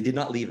 And they did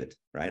not leave it,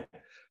 right?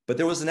 But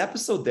there was an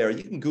episode there,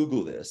 you can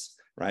Google this,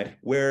 right?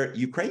 Where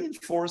Ukrainian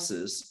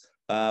forces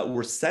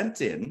were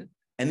sent in,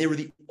 and they were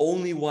the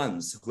only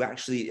ones who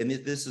actually, and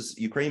this is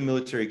Ukrainian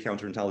military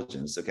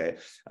counterintelligence, okay?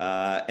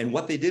 And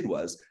what they did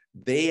was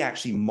they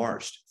actually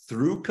marched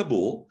through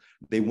Kabul.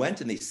 They went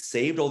and they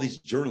saved all these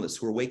journalists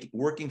who were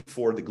working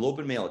for the Globe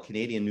and Mail, a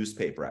Canadian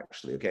newspaper,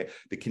 actually, okay?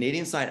 The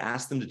Canadian side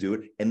asked them to do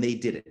it, and they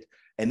did it.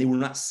 And they were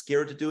not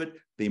scared to do it.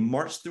 They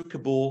marched through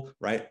Kabul,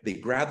 right? They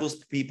grabbed those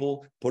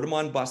people, put them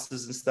on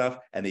buses and stuff,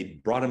 and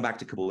they brought them back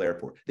to Kabul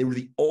airport. They were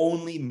the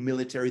only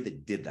military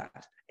that did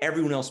that.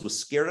 Everyone else was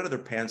scared out of their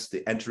pants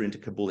to enter into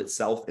Kabul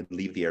itself and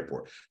leave the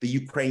airport. The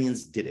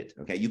Ukrainians did it,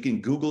 okay? You can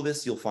Google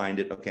this, you'll find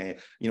it, okay?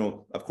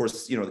 Of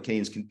course, the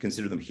Canadians can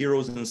consider them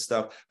heroes and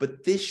stuff,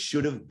 but this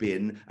should have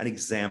been an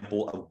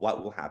example of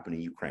what will happen in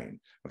Ukraine,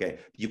 okay?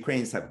 The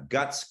Ukrainians have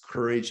guts,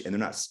 courage, and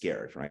they're not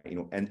scared, right?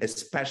 And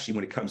especially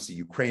when it comes to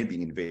Ukraine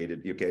being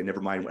invaded, okay?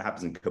 Never mind what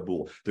happens in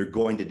Kabul. They're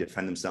going to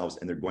defend themselves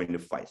and they're going to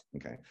fight,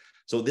 okay?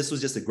 So this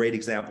was just a great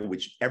example,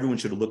 which everyone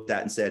should have looked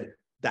at and said,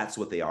 that's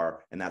what they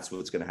are, and that's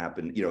what's going to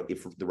happen,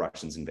 if the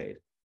Russians invade.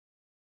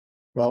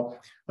 Well,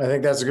 I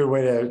think that's a good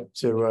way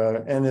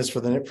to end this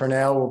for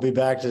now. We'll be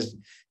back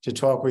to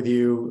talk with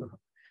you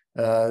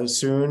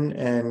soon,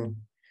 and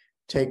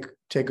take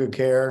good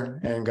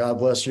care, and God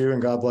bless you,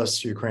 and God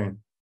bless Ukraine.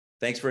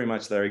 Thanks very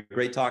much, Larry.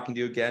 Great talking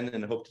to you again,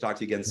 and I hope to talk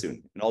to you again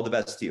soon. And all the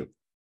best to you.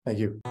 Thank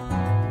you.